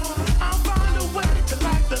 I'll find a way to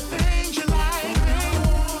like the things you like,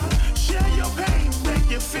 babe. Share your pain, make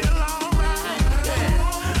you feel alright.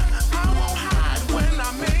 Yeah. I won't hide when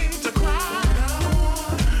I'm made to cry.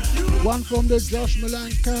 One from the Josh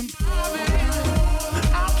Milan camp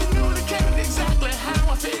I'll communicate exactly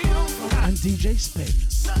how I feel. and DJ Spin.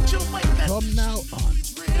 Such a way that From now on.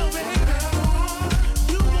 real, baby.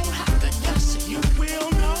 You won't have to guess, you will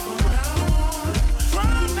know.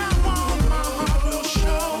 From now on, my heart will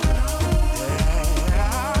show.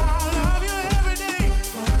 Yeah, I love you every day.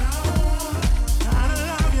 I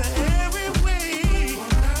love you every way.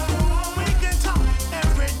 We can talk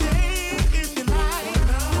every day if you like.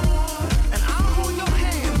 And I'll hold your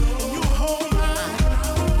hand and you hold mine.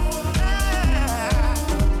 Yeah.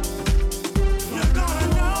 You're gonna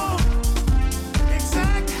know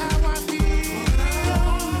exactly how I feel.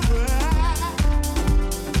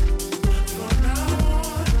 From now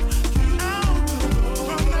on,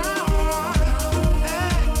 from now on,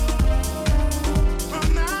 hey. From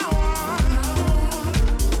now on,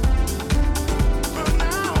 from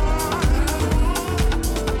now on,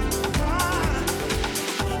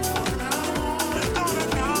 you're gonna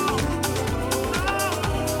know. From now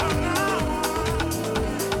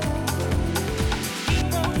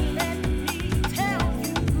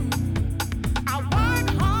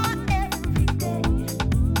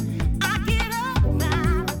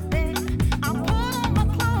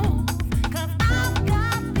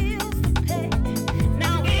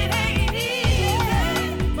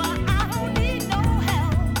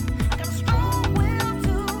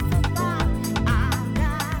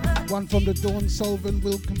on. One from the Dawn Solven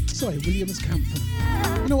Williams camp.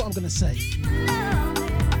 You know what I'm gonna say?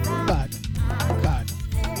 Bad.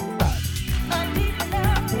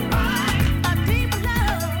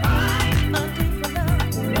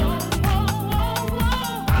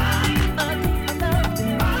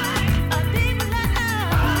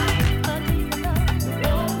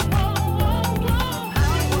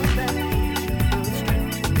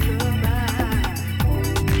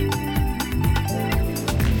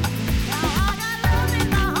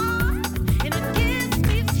 And it gives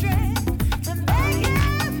me strength to make it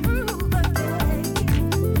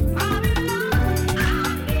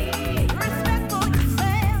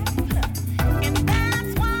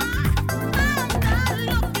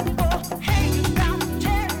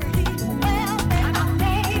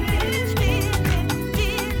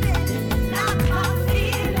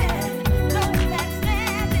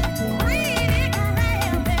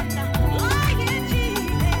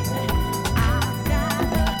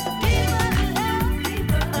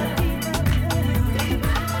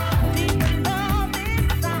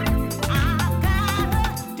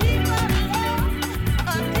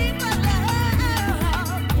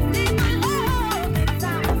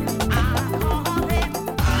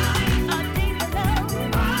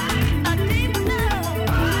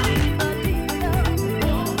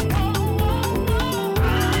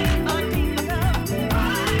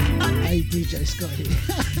DJ Scotty.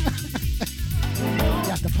 You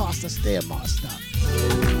have to pass the Stairmaster.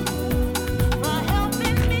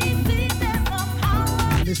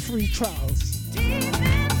 And there's 3 trials to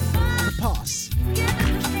pass.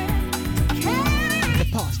 To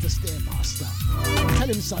pass the Stairmaster. Tell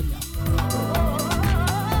him, Sonia.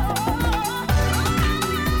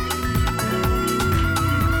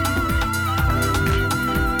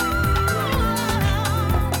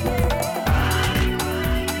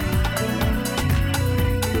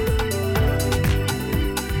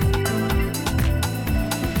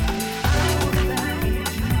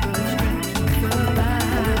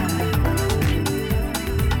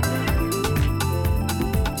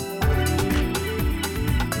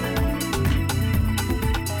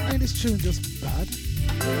 Tune just bad.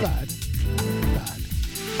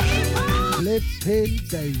 Flipping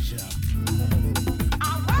Deja.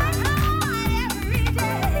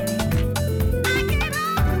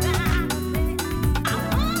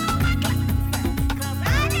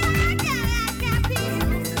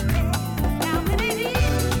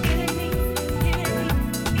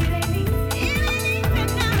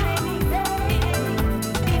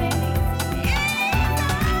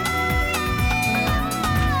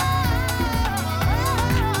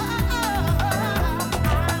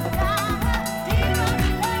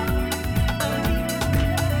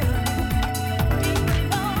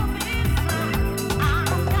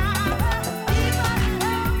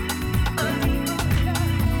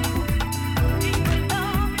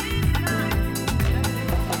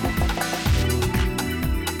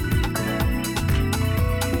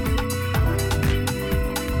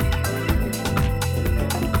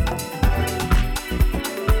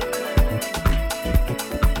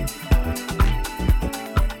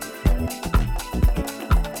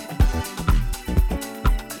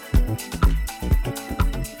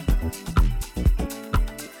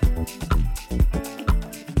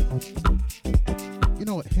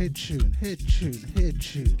 Head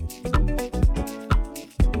tune.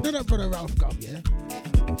 You know that brother Ralph Gum, yeah?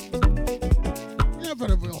 You know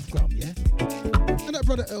brother Ralph Gum, yeah? And that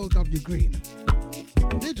brother L.W. Green.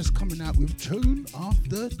 They're just coming out with tune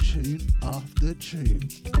after tune after tune.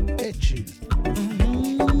 Head tune.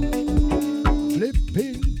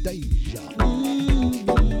 Flipping Deja.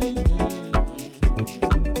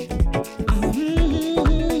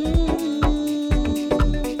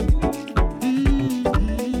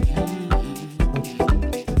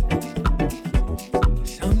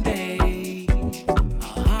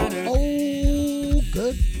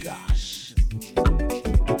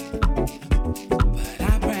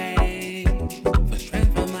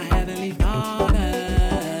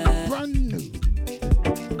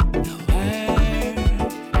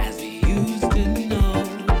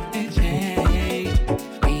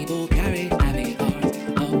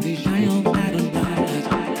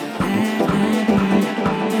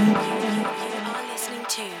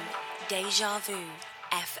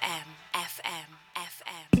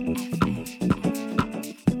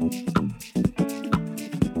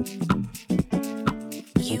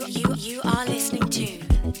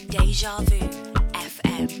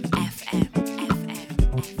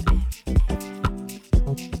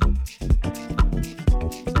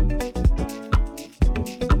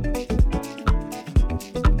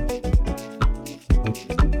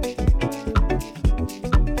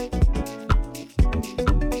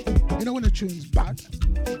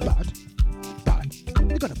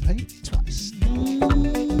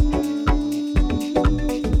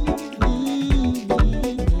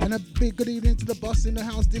 In the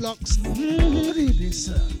house deluxe. Good evening,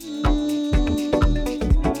 sir.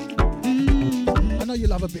 I know you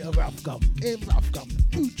love a bit of Ralph Gum. Hey, Ralph Gum,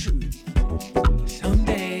 who tune?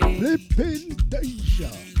 Someday, Flipping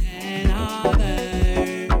Deja.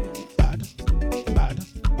 Bad.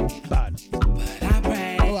 But I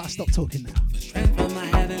pray. Oh, I'll stop talking now. For strength from my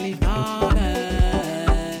heavenly Father.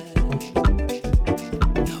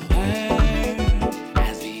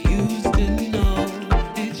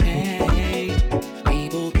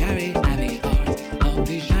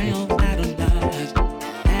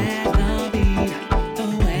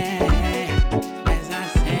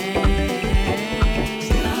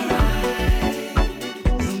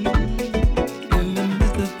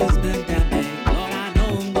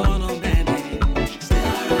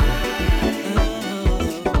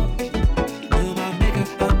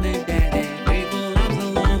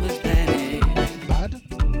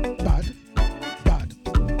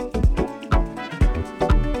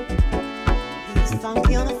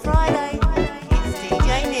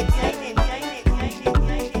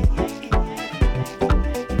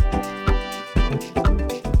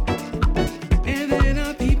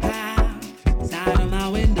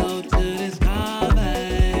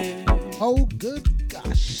 good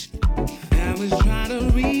gosh. I was trying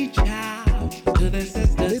to reach out to the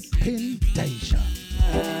sisters. Flipping Deja.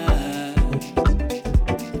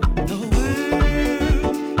 The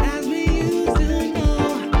world as we used to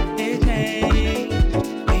know it changed.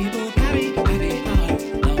 People carry heavy hearts,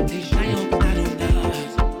 love they shine on battle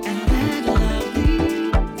stars, and that love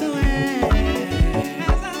leads the way.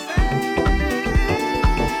 As I say,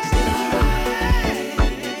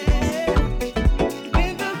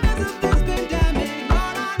 in the midst of this pandemic,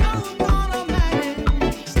 Lord, I know I'm gonna make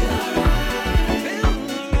it. Still alive,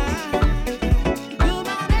 feel alright. Feel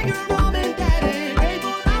my nigga roaming daddy,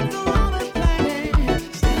 grateful I'm still on this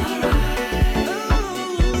planet. Still alive,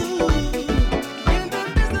 ooh. In the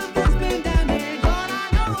midst of this pandemic, Lord, I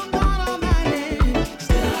know I'm gonna make it.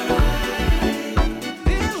 Still alive,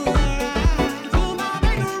 feel alright. Feel my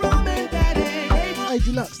nigga roaming daddy, grateful Hey,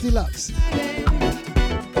 Deluxe.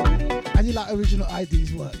 How do you like original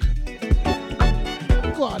ID's work?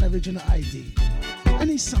 Go on, original ID. And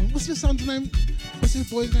his son, what's your son's name? What's his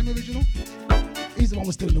boy's name, original? He's the one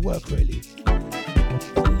who's doing the work, really.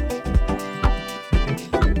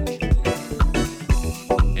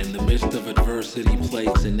 In the midst of adversity,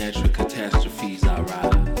 plagues, and natural catastrophes, I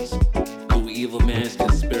rise. Through evil man's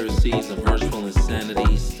conspiracies of virtual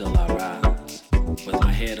insanity, still I rise. With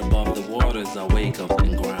my head above the waters, I wake up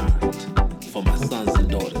and grind. For my sons and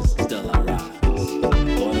daughters, still I rise.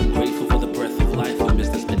 Lord, I'm grateful for the breath of life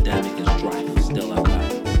amidst this pandemic and strife, still I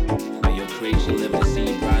rise. May your creation live to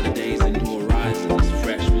see brighter days and new horizons,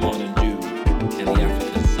 fresh morning dew, and the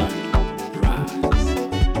African sun. Rise,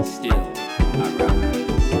 still I rise.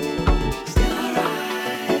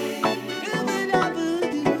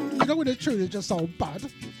 You know when the truth is just so bad.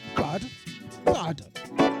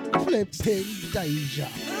 Flipping Deja.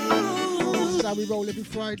 This is how we roll every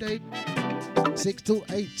Friday, 6 to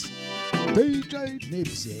 8. DJ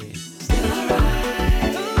Nibbsy.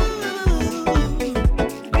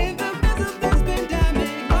 In the midst of this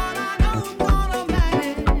pandemic, Lord, I know I'm gonna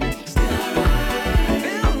make it. Still alive,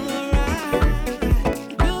 feel alright.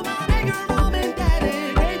 Feel my nigga roaming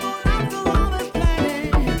daddy, grateful I'm still on this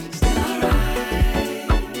planet. Still alive,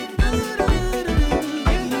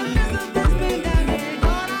 in the midst of this pandemic,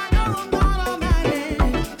 Lord, I know I'm gonna make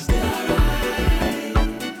it. Still alive,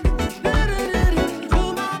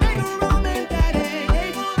 feel my nigga roaming daddy,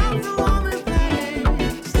 grateful I'm still on this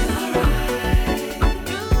planet. Still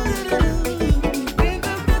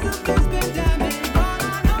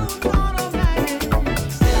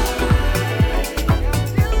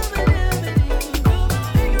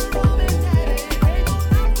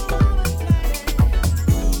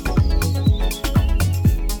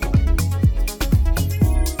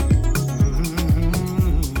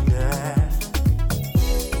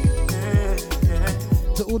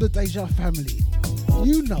To all the Deja family,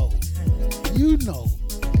 you know.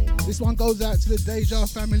 This one goes out to the Deja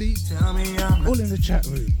family, Tell me I'm all in the chat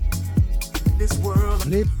room. this world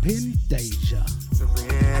Flipping Deja. is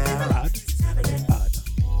real. Bad.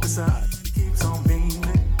 The sun keeps on beaming.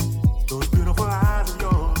 Those beautiful eyes of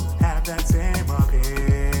yours have that same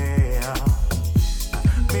appeal.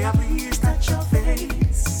 May I please touch your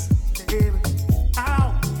face, baby?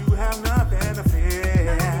 Ow, you have nothing to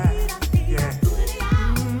fear. Yeah.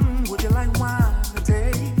 Would you like wine to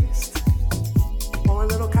taste, or a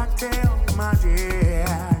little cocktail, my dear?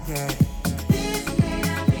 Yeah.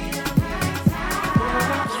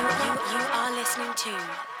 You are listening to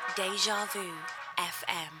Deja Vu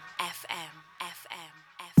FM.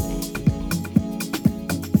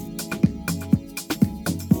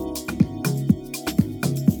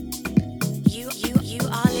 You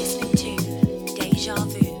are listening to Deja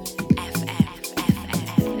Vu FM.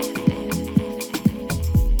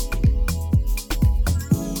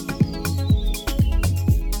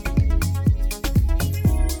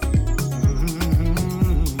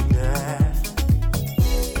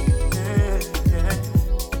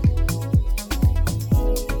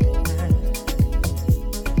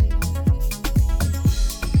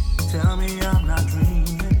 Tell me I'm not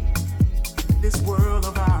dreaming. This world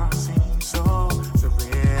of ours seems so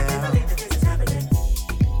surreal.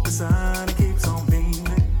 The sun keeps on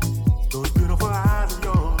beaming. Those beautiful eyes of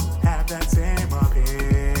yours have that same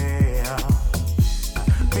appeal.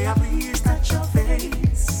 May I please touch your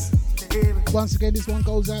face, baby? Once again, this one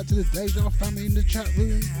goes out to the Deja family in the chat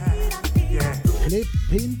room. Yeah.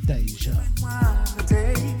 Flipping Deja. Wine to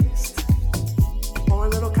taste, or a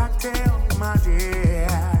little cocktail, my dear.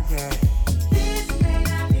 Yeah.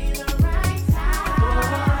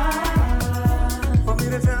 For me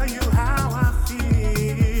to tell you how I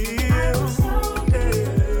feel. Yeah.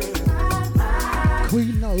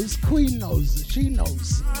 Queen knows, she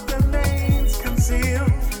knows. The names conceal,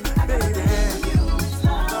 baby.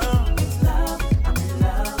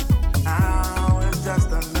 Now it's just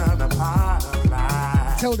another part of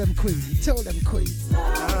life. Tell them, Queen. Tell them, Queen.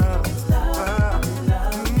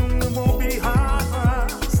 It won't be hard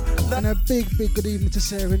for us. And a big good evening to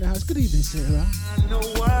Sarah in the house. Good evening, Sarah. I know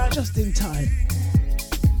what. Just in time.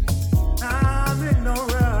 I'm in no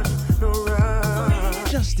rush, no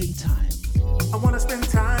rush. Just in time. I wanna spend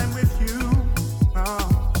time with you.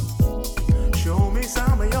 Show me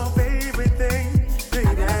some of your favorite things,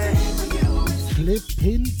 baby.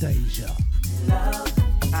 Flipping Deja.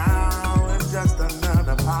 Now it's just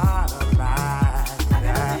another part of life.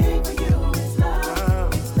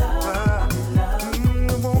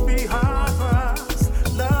 It won't be hard for us.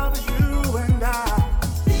 Love you and I.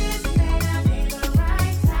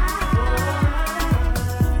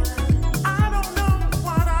 I don't know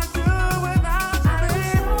what I'd do without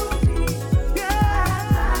you, baby. Yeah.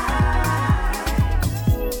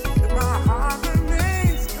 If my heart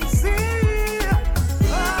remains concealed.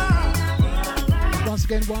 Once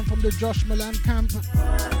again, one from the Josh Milan camp. You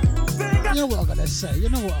know what I'm gonna say. You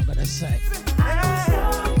know what I'm gonna say.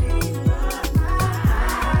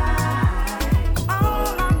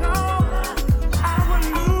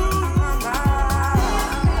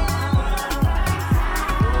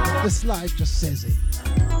 The slide just says it.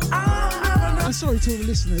 I'm sorry to all the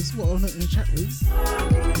listeners what are not in the chat room.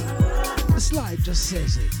 The slide just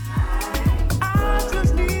says it.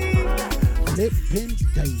 Flipping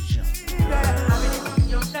Deja.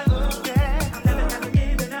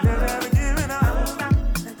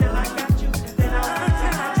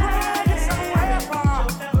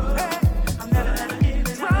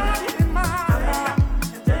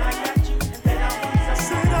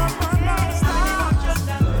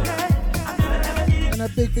 And a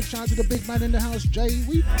big shout out to the big man in the house, Jay.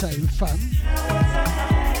 We having fun.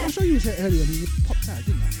 I'm sure you said earlier when you popped out,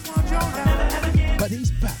 didn't you? But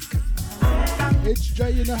he's back. It's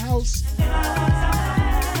Jay in the house.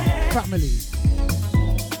 Family.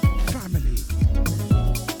 Family.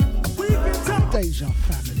 Deja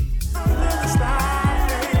family.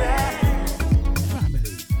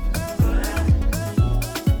 Family.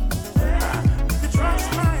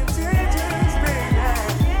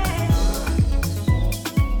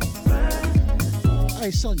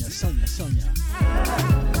 Hey, Sonia.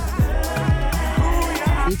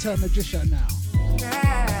 You turn magician now.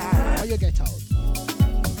 How you get out?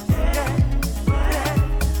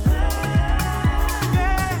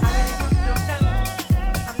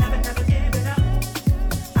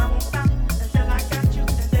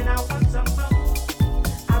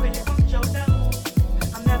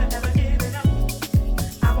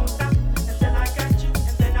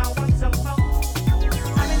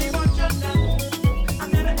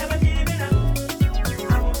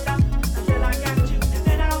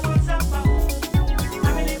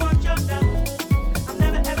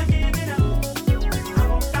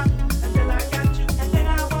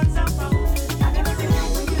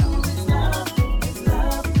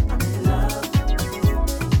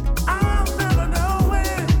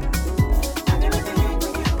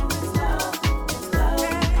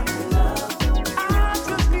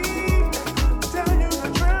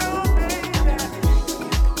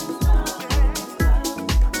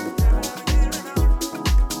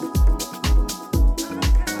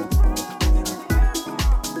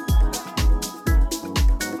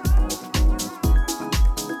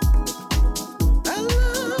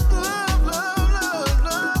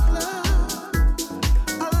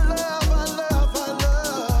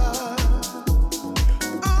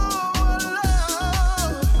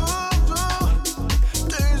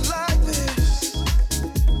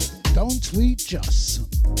 We just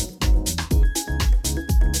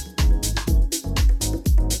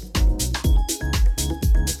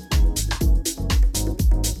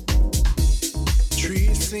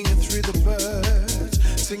trees singing through the birds,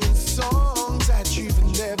 singing songs that you've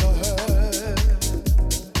never heard,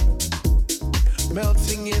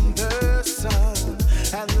 melting in the sun,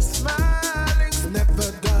 and the smiling's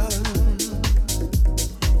never done.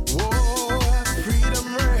 Oh,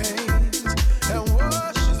 freedom reigns and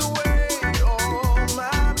washes away all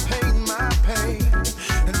my pain,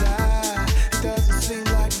 and it doesn't seem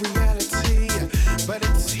like reality, but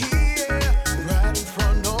it's here right in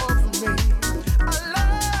front of me. I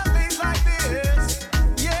love these like this,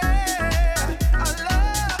 yeah. I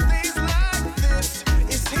love these like this.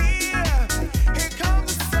 It's here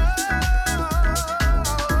comes the sun.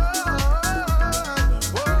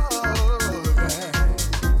 Whoa,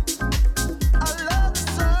 I love the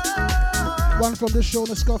sun. one from the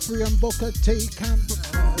Shauna Scoffrey and Booker T camp,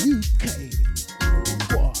 UK.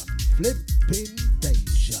 One flipping bumping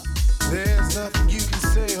Deja. There's nothing you can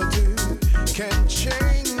say or do can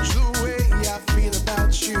change the way I feel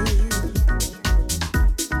about you.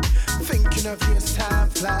 Thinking of you as time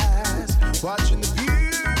flies, watching the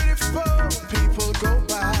beautiful people go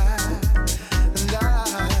by, and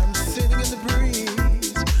I'm sitting in the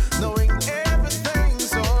breeze, knowing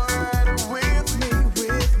everything's alright with me,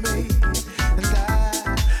 and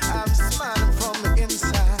I'm smiling from the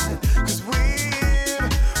inside, 'cause we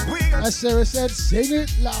got. As Sarah said, sing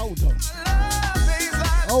it louder.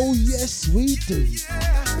 Oh yes, we do.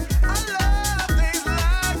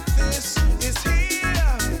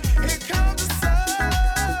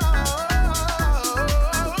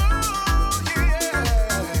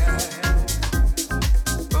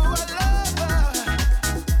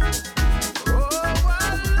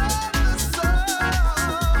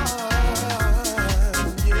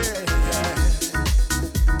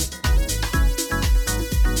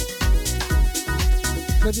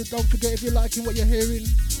 Don't forget, if you're liking what you're hearing,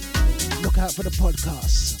 look out for the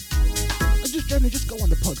podcast. And just generally just go on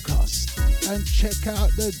the podcast and check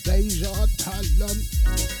out the Deja talent.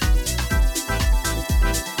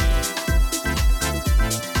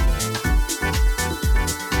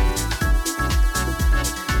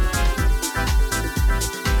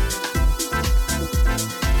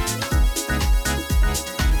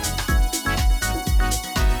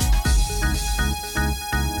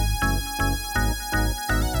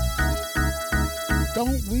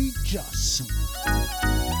 Don't we just?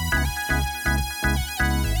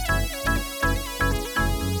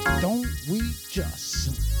 Don't we just?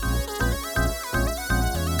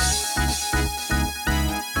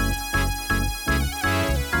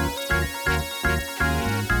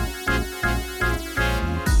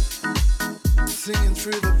 Singing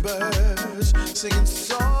through the birds, singing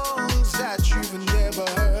songs that you've never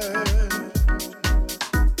heard,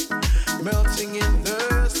 melting in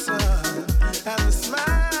the sun, and the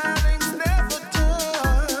smiling's never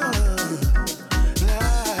done.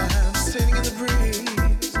 Now I'm sitting in the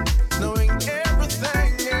breeze, knowing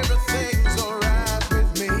everything's alright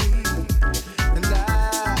with me, and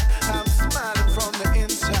I'm smiling from the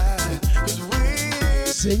inside, 'cause we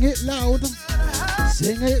sing it loud,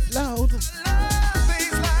 sing it loud.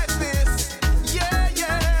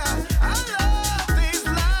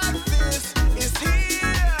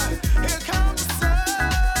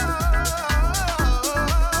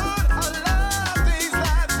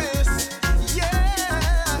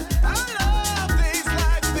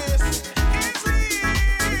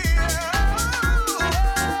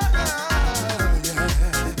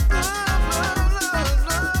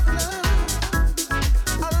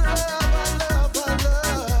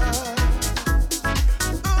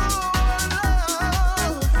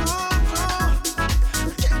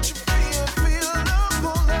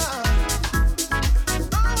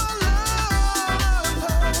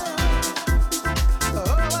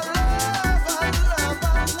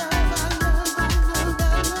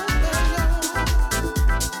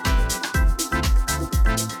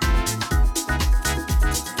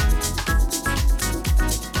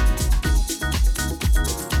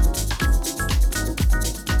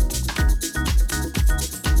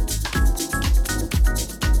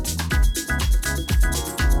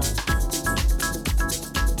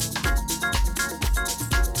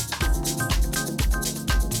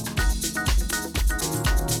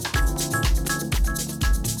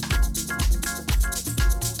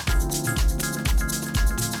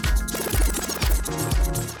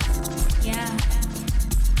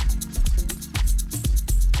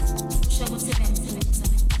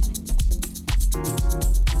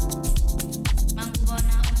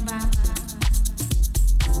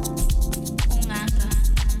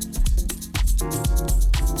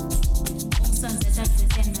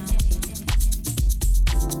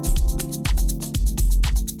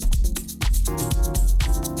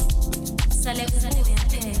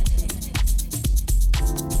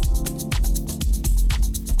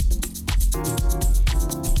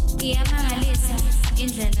 Iyamangalisa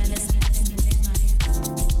indlela lesiphumelele ngayo.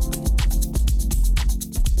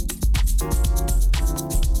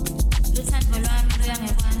 Luthando lwami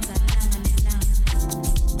luyangekwanza ilanga nelanga.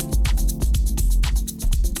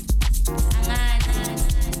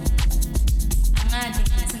 Angadi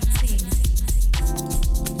ngathi ngithini.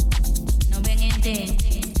 Nobe ngenteni.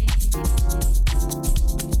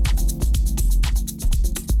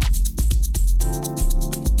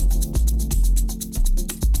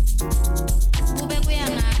 Kube kuya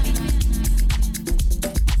ngami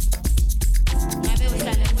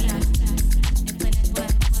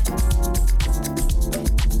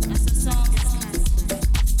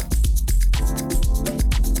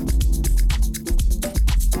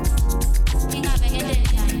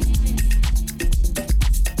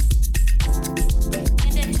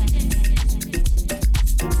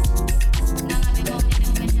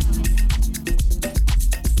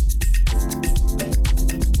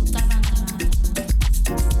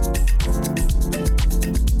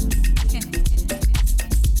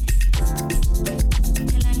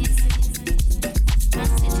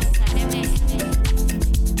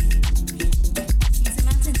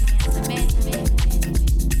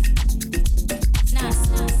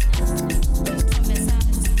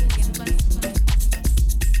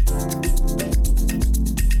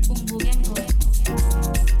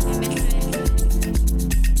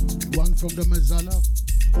from the Mazala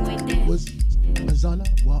was Mazala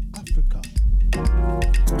Wa Africa.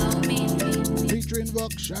 Featuring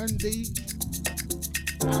Rock Shandy.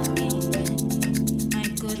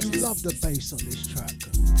 Just love the bass on this track.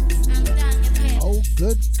 Oh,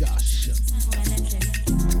 good gosh.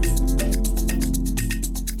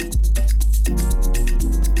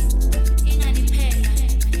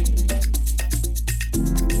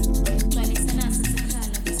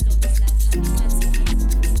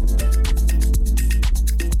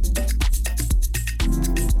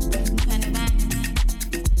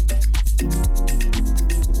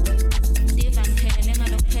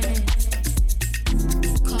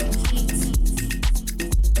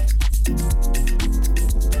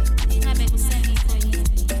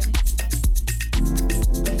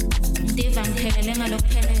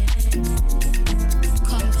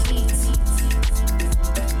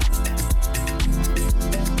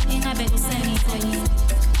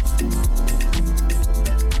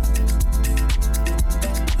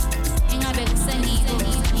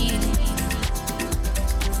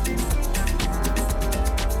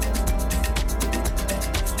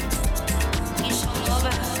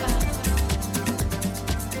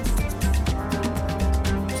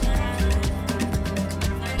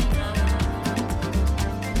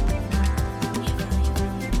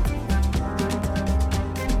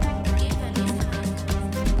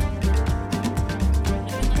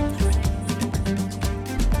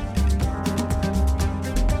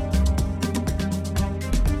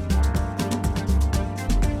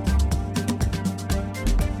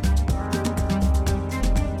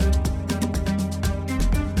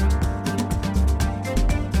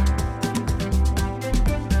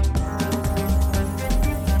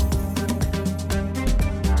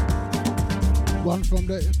 One from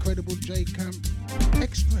the incredible J Camp,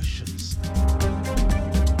 Expressions.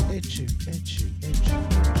 Echu, echu, echu,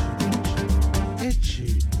 echu, echu,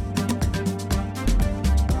 echu.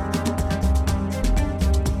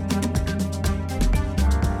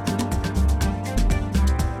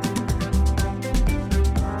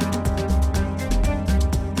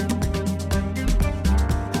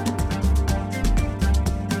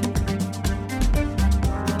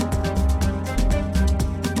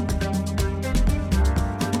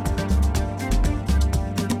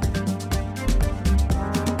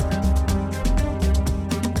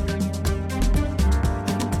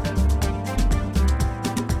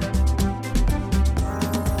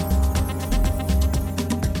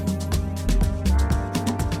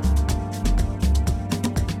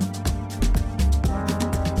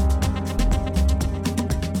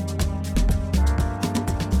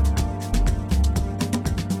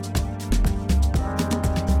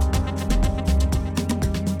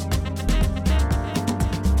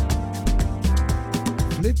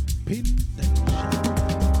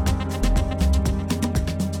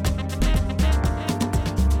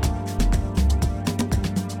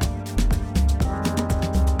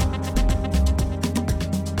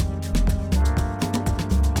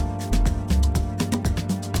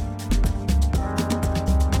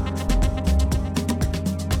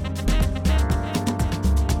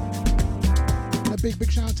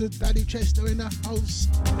 Big shout out to Daddy Chester in the house.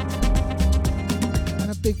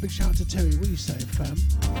 And a big shout out to Terry. What are you saying, fam?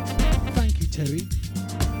 Thank you, Terry.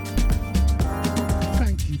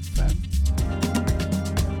 Thank you, fam.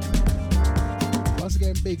 Once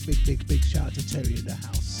again, big shout out to Terry in the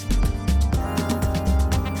house.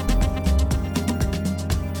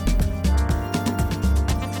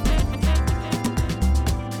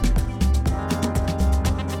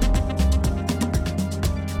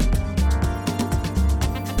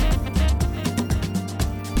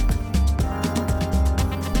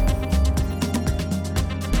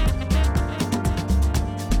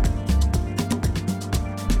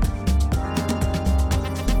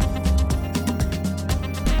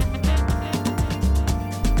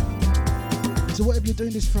 So whatever you're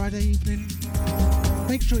doing this Friday evening,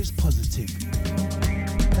 make sure it's positive.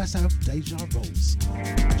 That's how Deja rolls.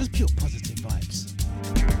 Just pure positive vibes.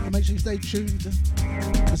 And make sure you stay tuned.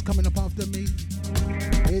 What's coming up after me?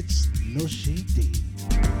 It's Nushi D.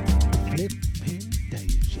 Flipping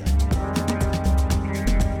Deja.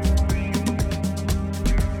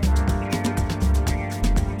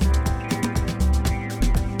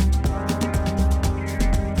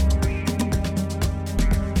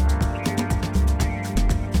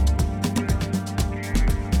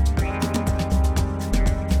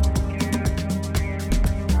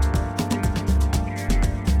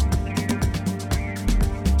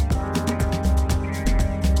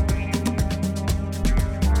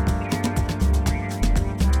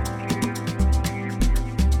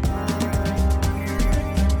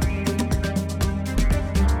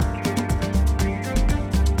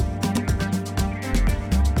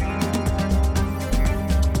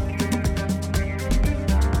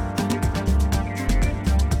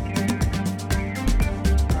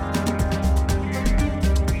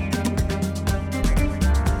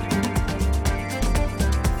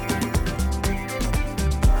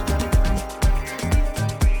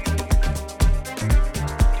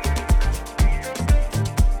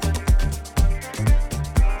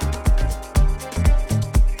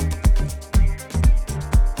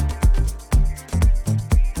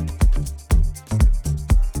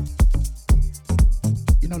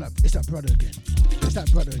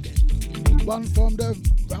 One from the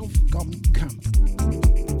Ralph Gum Camp.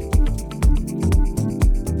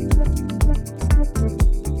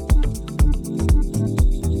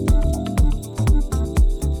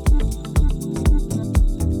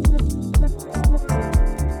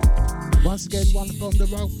 Once again, one from the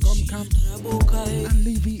Ralph Gum Camp and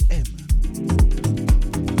Levy M.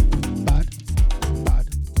 Bad, bad,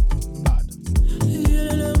 bad.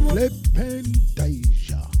 Flippin'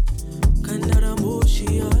 Deja.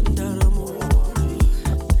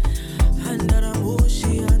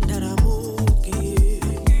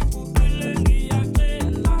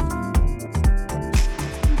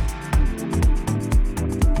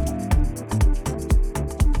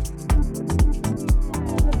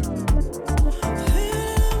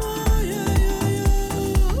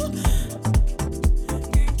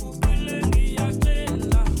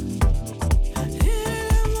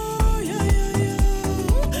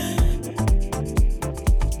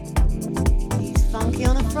 Funky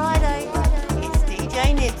on a Friday. It's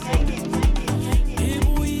DJ Nibbsy.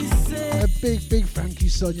 A big thank you,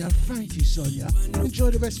 Sonia. Thank you, Sonia.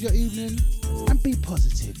 Enjoy the rest of your evening and be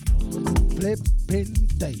positive. Flippin'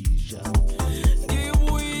 Deja.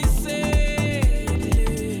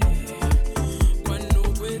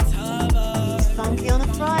 It's funky on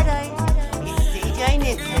a Friday. It's DJ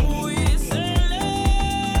Nibbsy.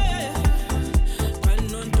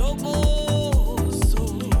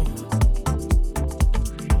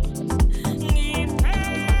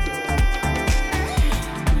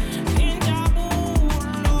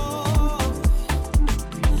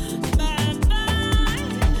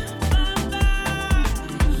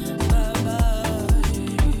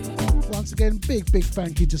 Once again, big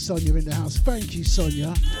thank you to Sonia in the house. Thank you,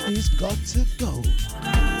 Sonia. He's got to go.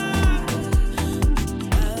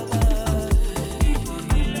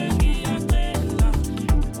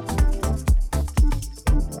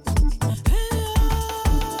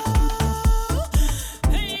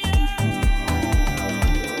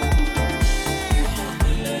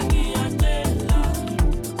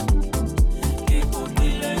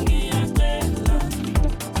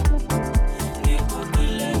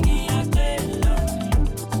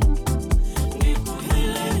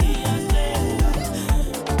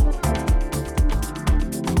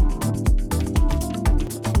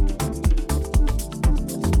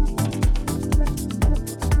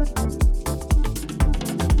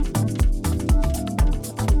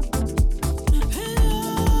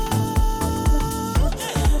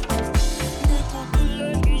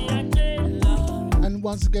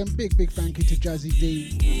 Once again, big thank you to Jazzy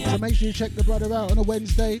D. So make sure you check the brother out on a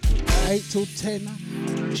Wednesday, 8 till 10.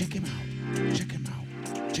 Check him out. Check him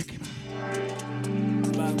out. Check him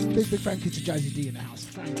out. Big thank you to Jazzy D in the house.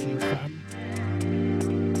 Thank you, fam.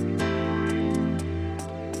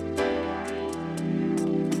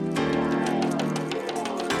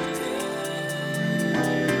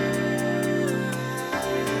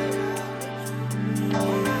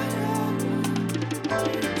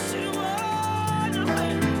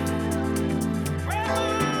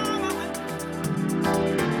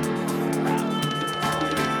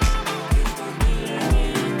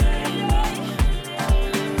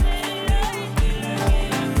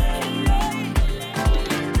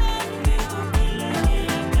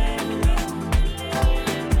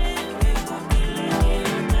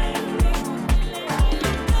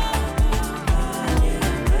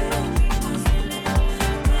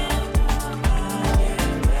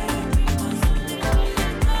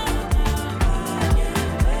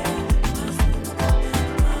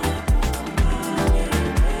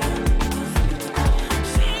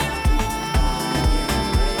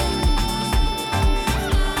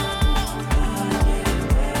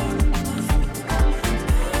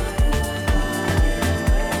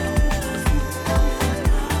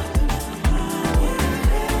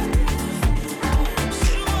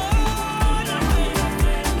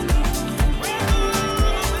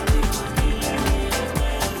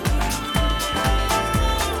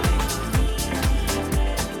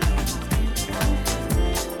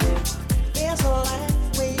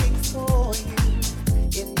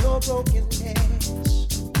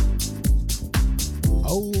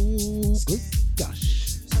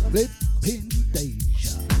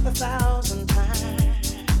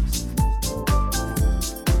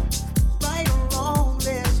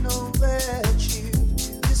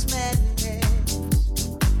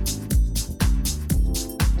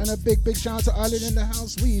 Big shout out to Island in the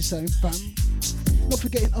house. We saying, fam. Not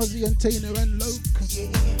forgetting Ozzy and Tina and Loke. Yeah,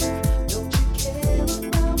 don't you care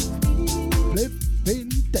about me? Flipping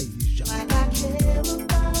Deja. Like I care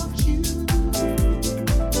about you.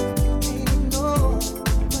 And you know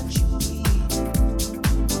what you need.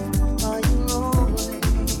 Are you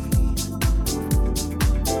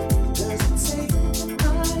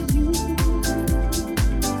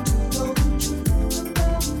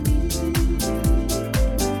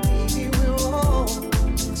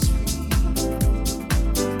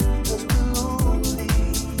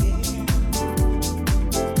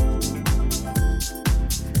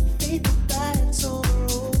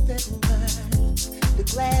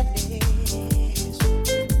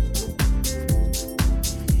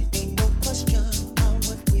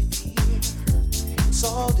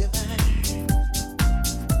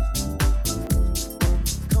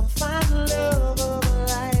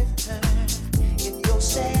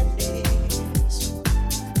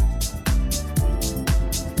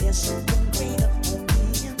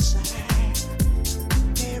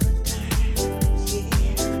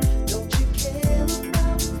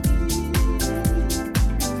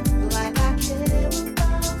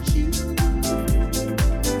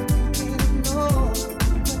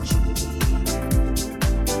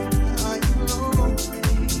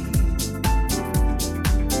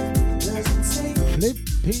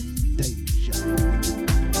Flipping Deja.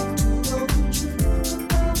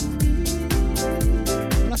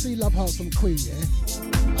 When I see Love Hearts from Queen, yeah,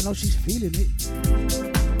 I know she's feeling it.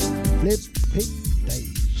 Flipping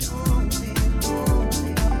Deja.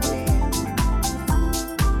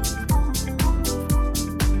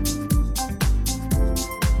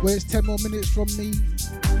 Where's 10 more minutes from me?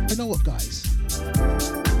 You know what, guys?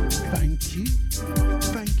 Thank you,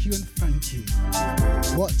 thank you, and thank you.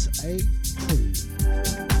 What a crew.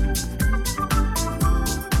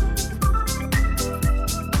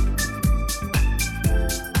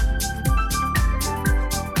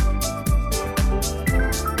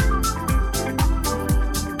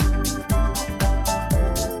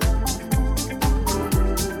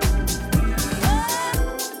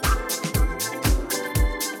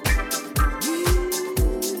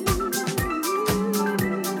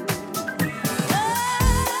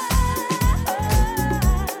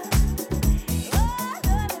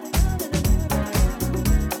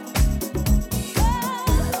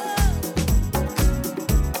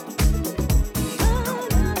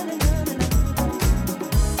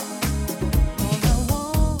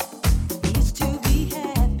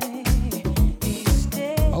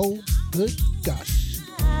 Good gosh.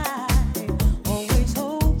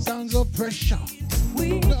 Sounds of pressure.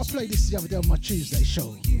 I played this the other day on my Tuesday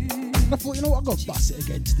show. And I thought, you know what, I'm going to bust it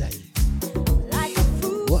again today.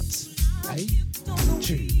 What a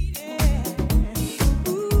tune.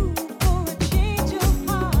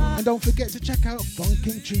 And don't forget to check out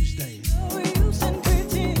Funkin' Tuesday.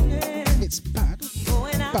 It's bad,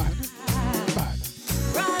 bad, bad.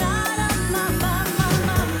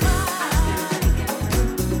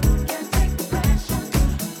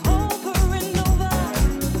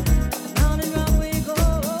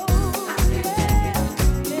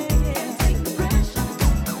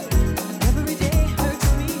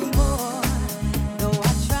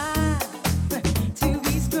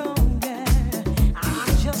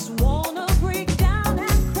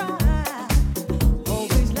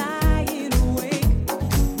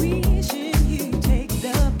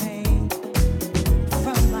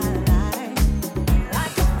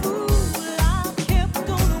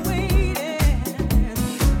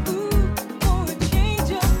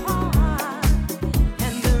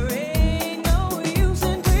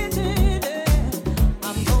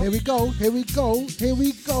 Here we go, here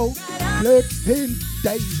we go. Flipping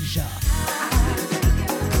Deja.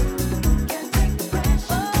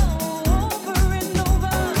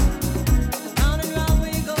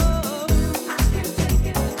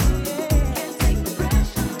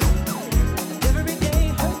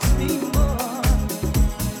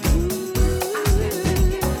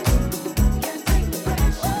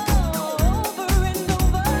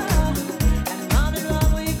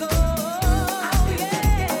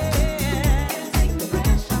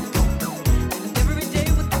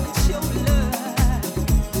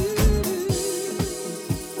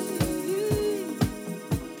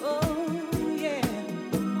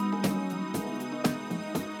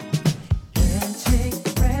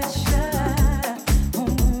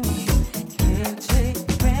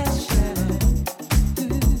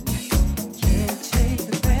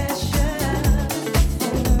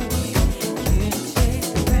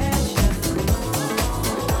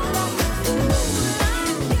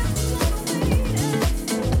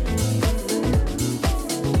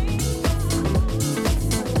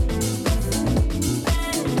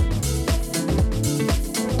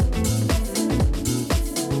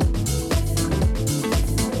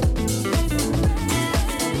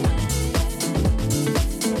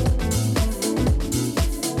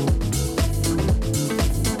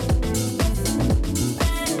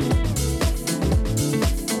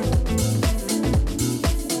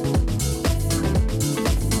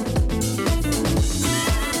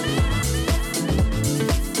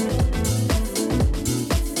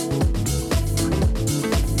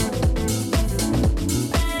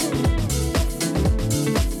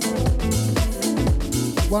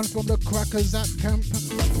 One from the Crackers at Camp,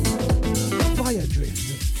 Fire Drift.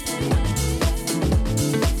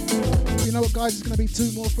 You know what, guys, it's going to be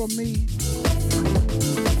 2 more from me. I'm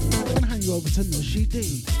going to hand you over to Nushi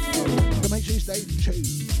D. So make sure you stay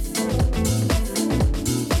tuned.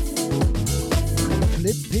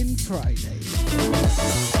 Flipping Friday.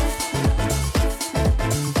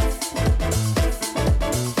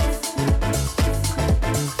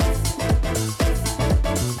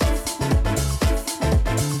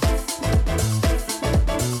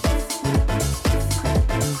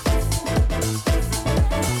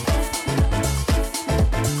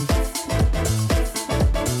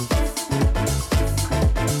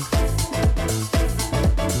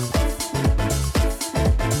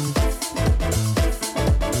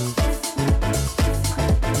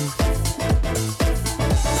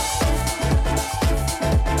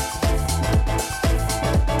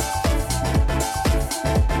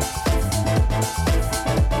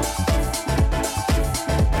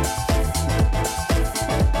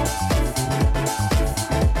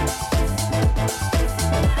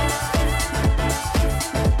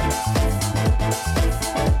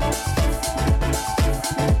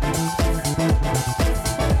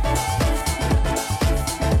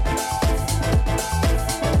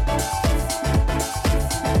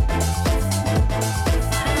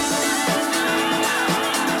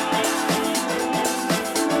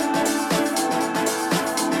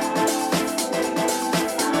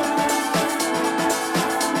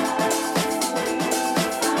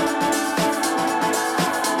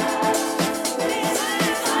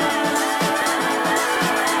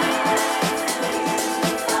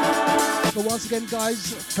 again,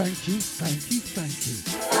 guys. Thank you, thank you, thank you.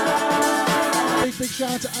 Big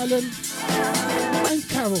shout out to Alan and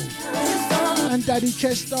Carol and Daddy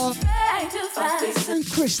Chester and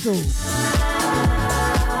Crystal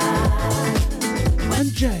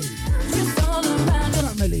and Jay.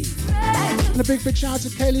 Family. And a big shout out to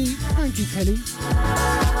Kelly. Thank you, Kelly.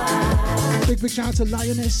 Big shout out to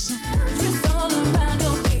Lioness.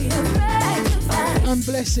 And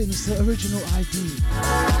blessings to Original ID.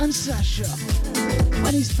 And Sasha.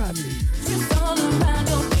 And his family.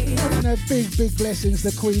 And a big blessings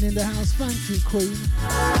to Queen in the house. Thank you, Queen.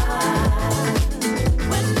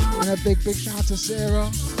 And a big shout out to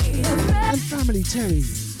Sarah. And family, Terry.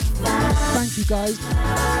 Thank you, guys.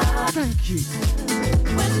 Thank you.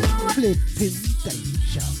 Flipping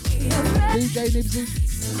Deja. DJ Nibbsy.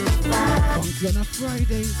 Funky on a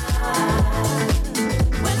Friday.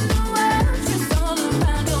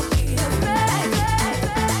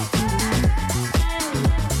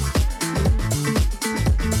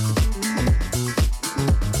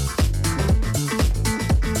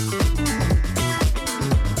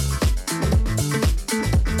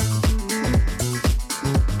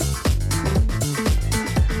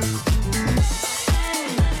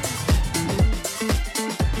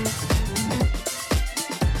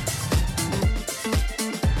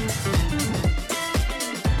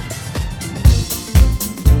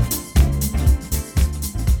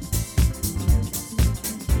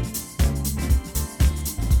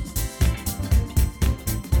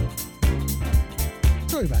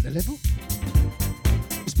 Sorry about the level.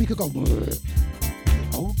 The speaker go.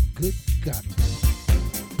 Oh, good God.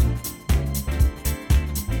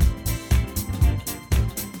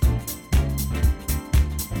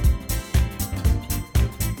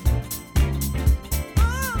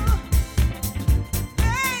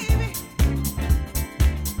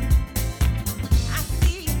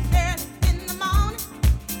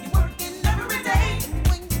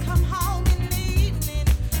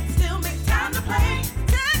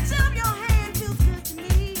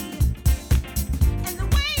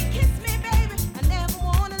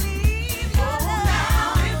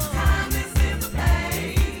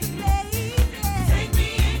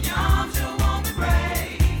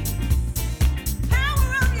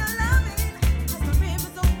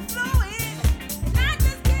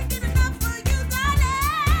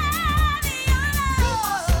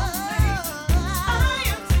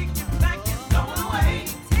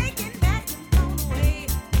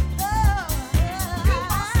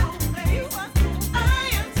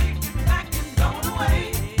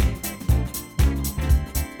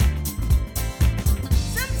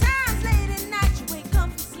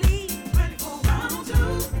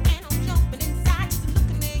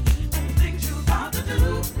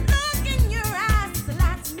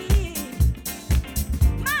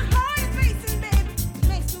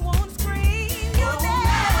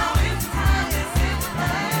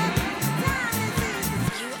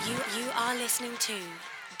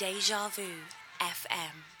 Deja Vu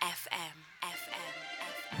FM.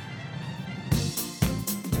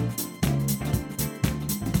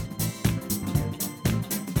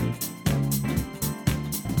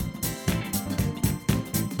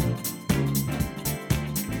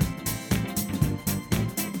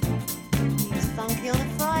 It's funky on a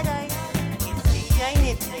Friday. It's DJ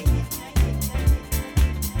Nibbsy.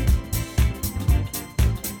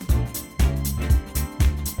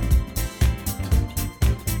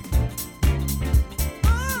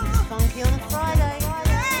 Funky on a Friday.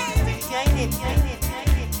 DJ Nibbsy.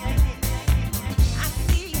 I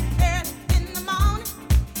see you early in the morning.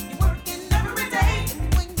 You're working every day.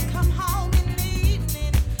 And when you come home in the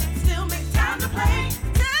evening, still make time to play.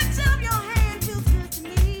 Touch of your hand feels good to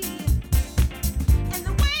me. And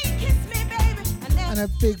the way you kiss me, baby, I never. And a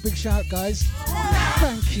big shout, guys.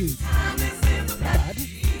 Thank you. Bad.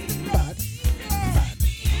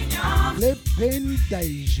 Flipping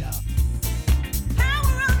Deja.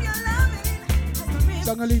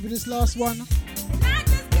 So I'm going to leave you this last one.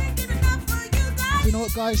 You know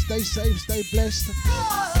what, guys? Stay safe, stay blessed.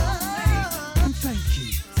 And thank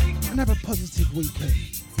you. And have a positive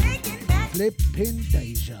weekend. Flipping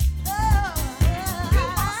Deja.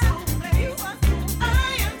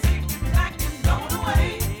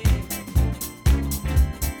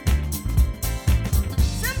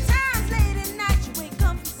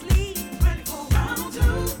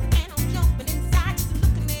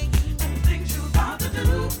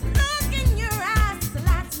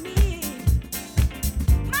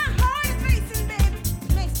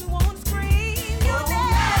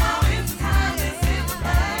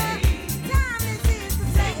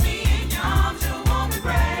 Take me in your arms.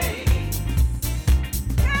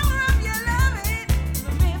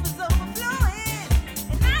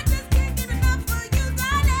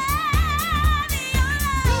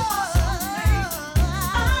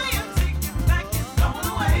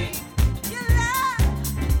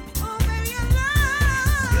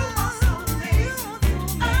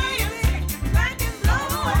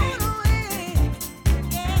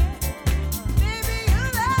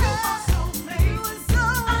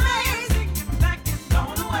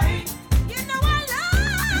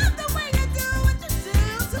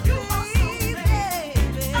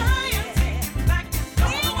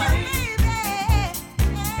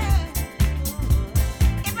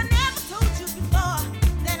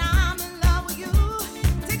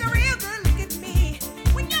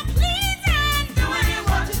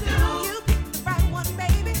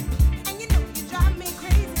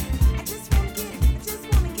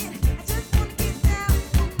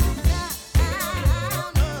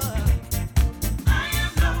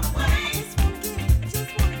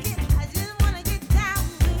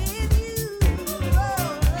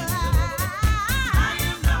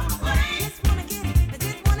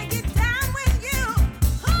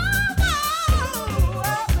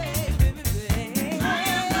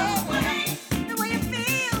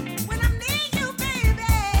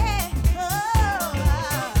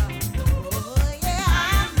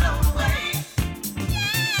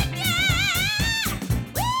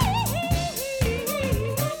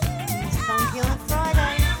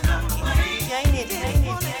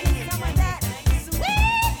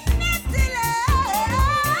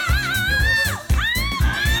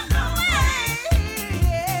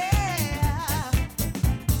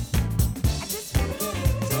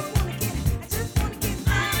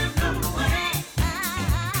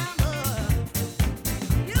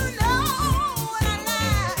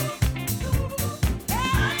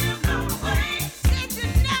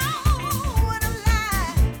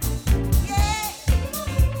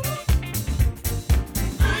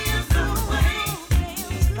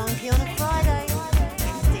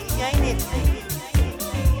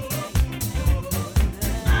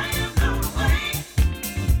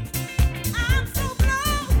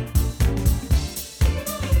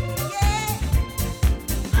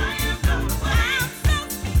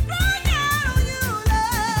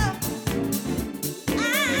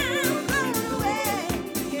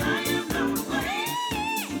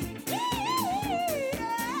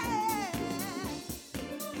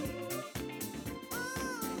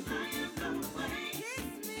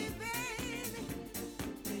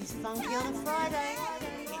 funky on a Friday.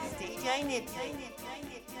 It's DJ Nibbsy.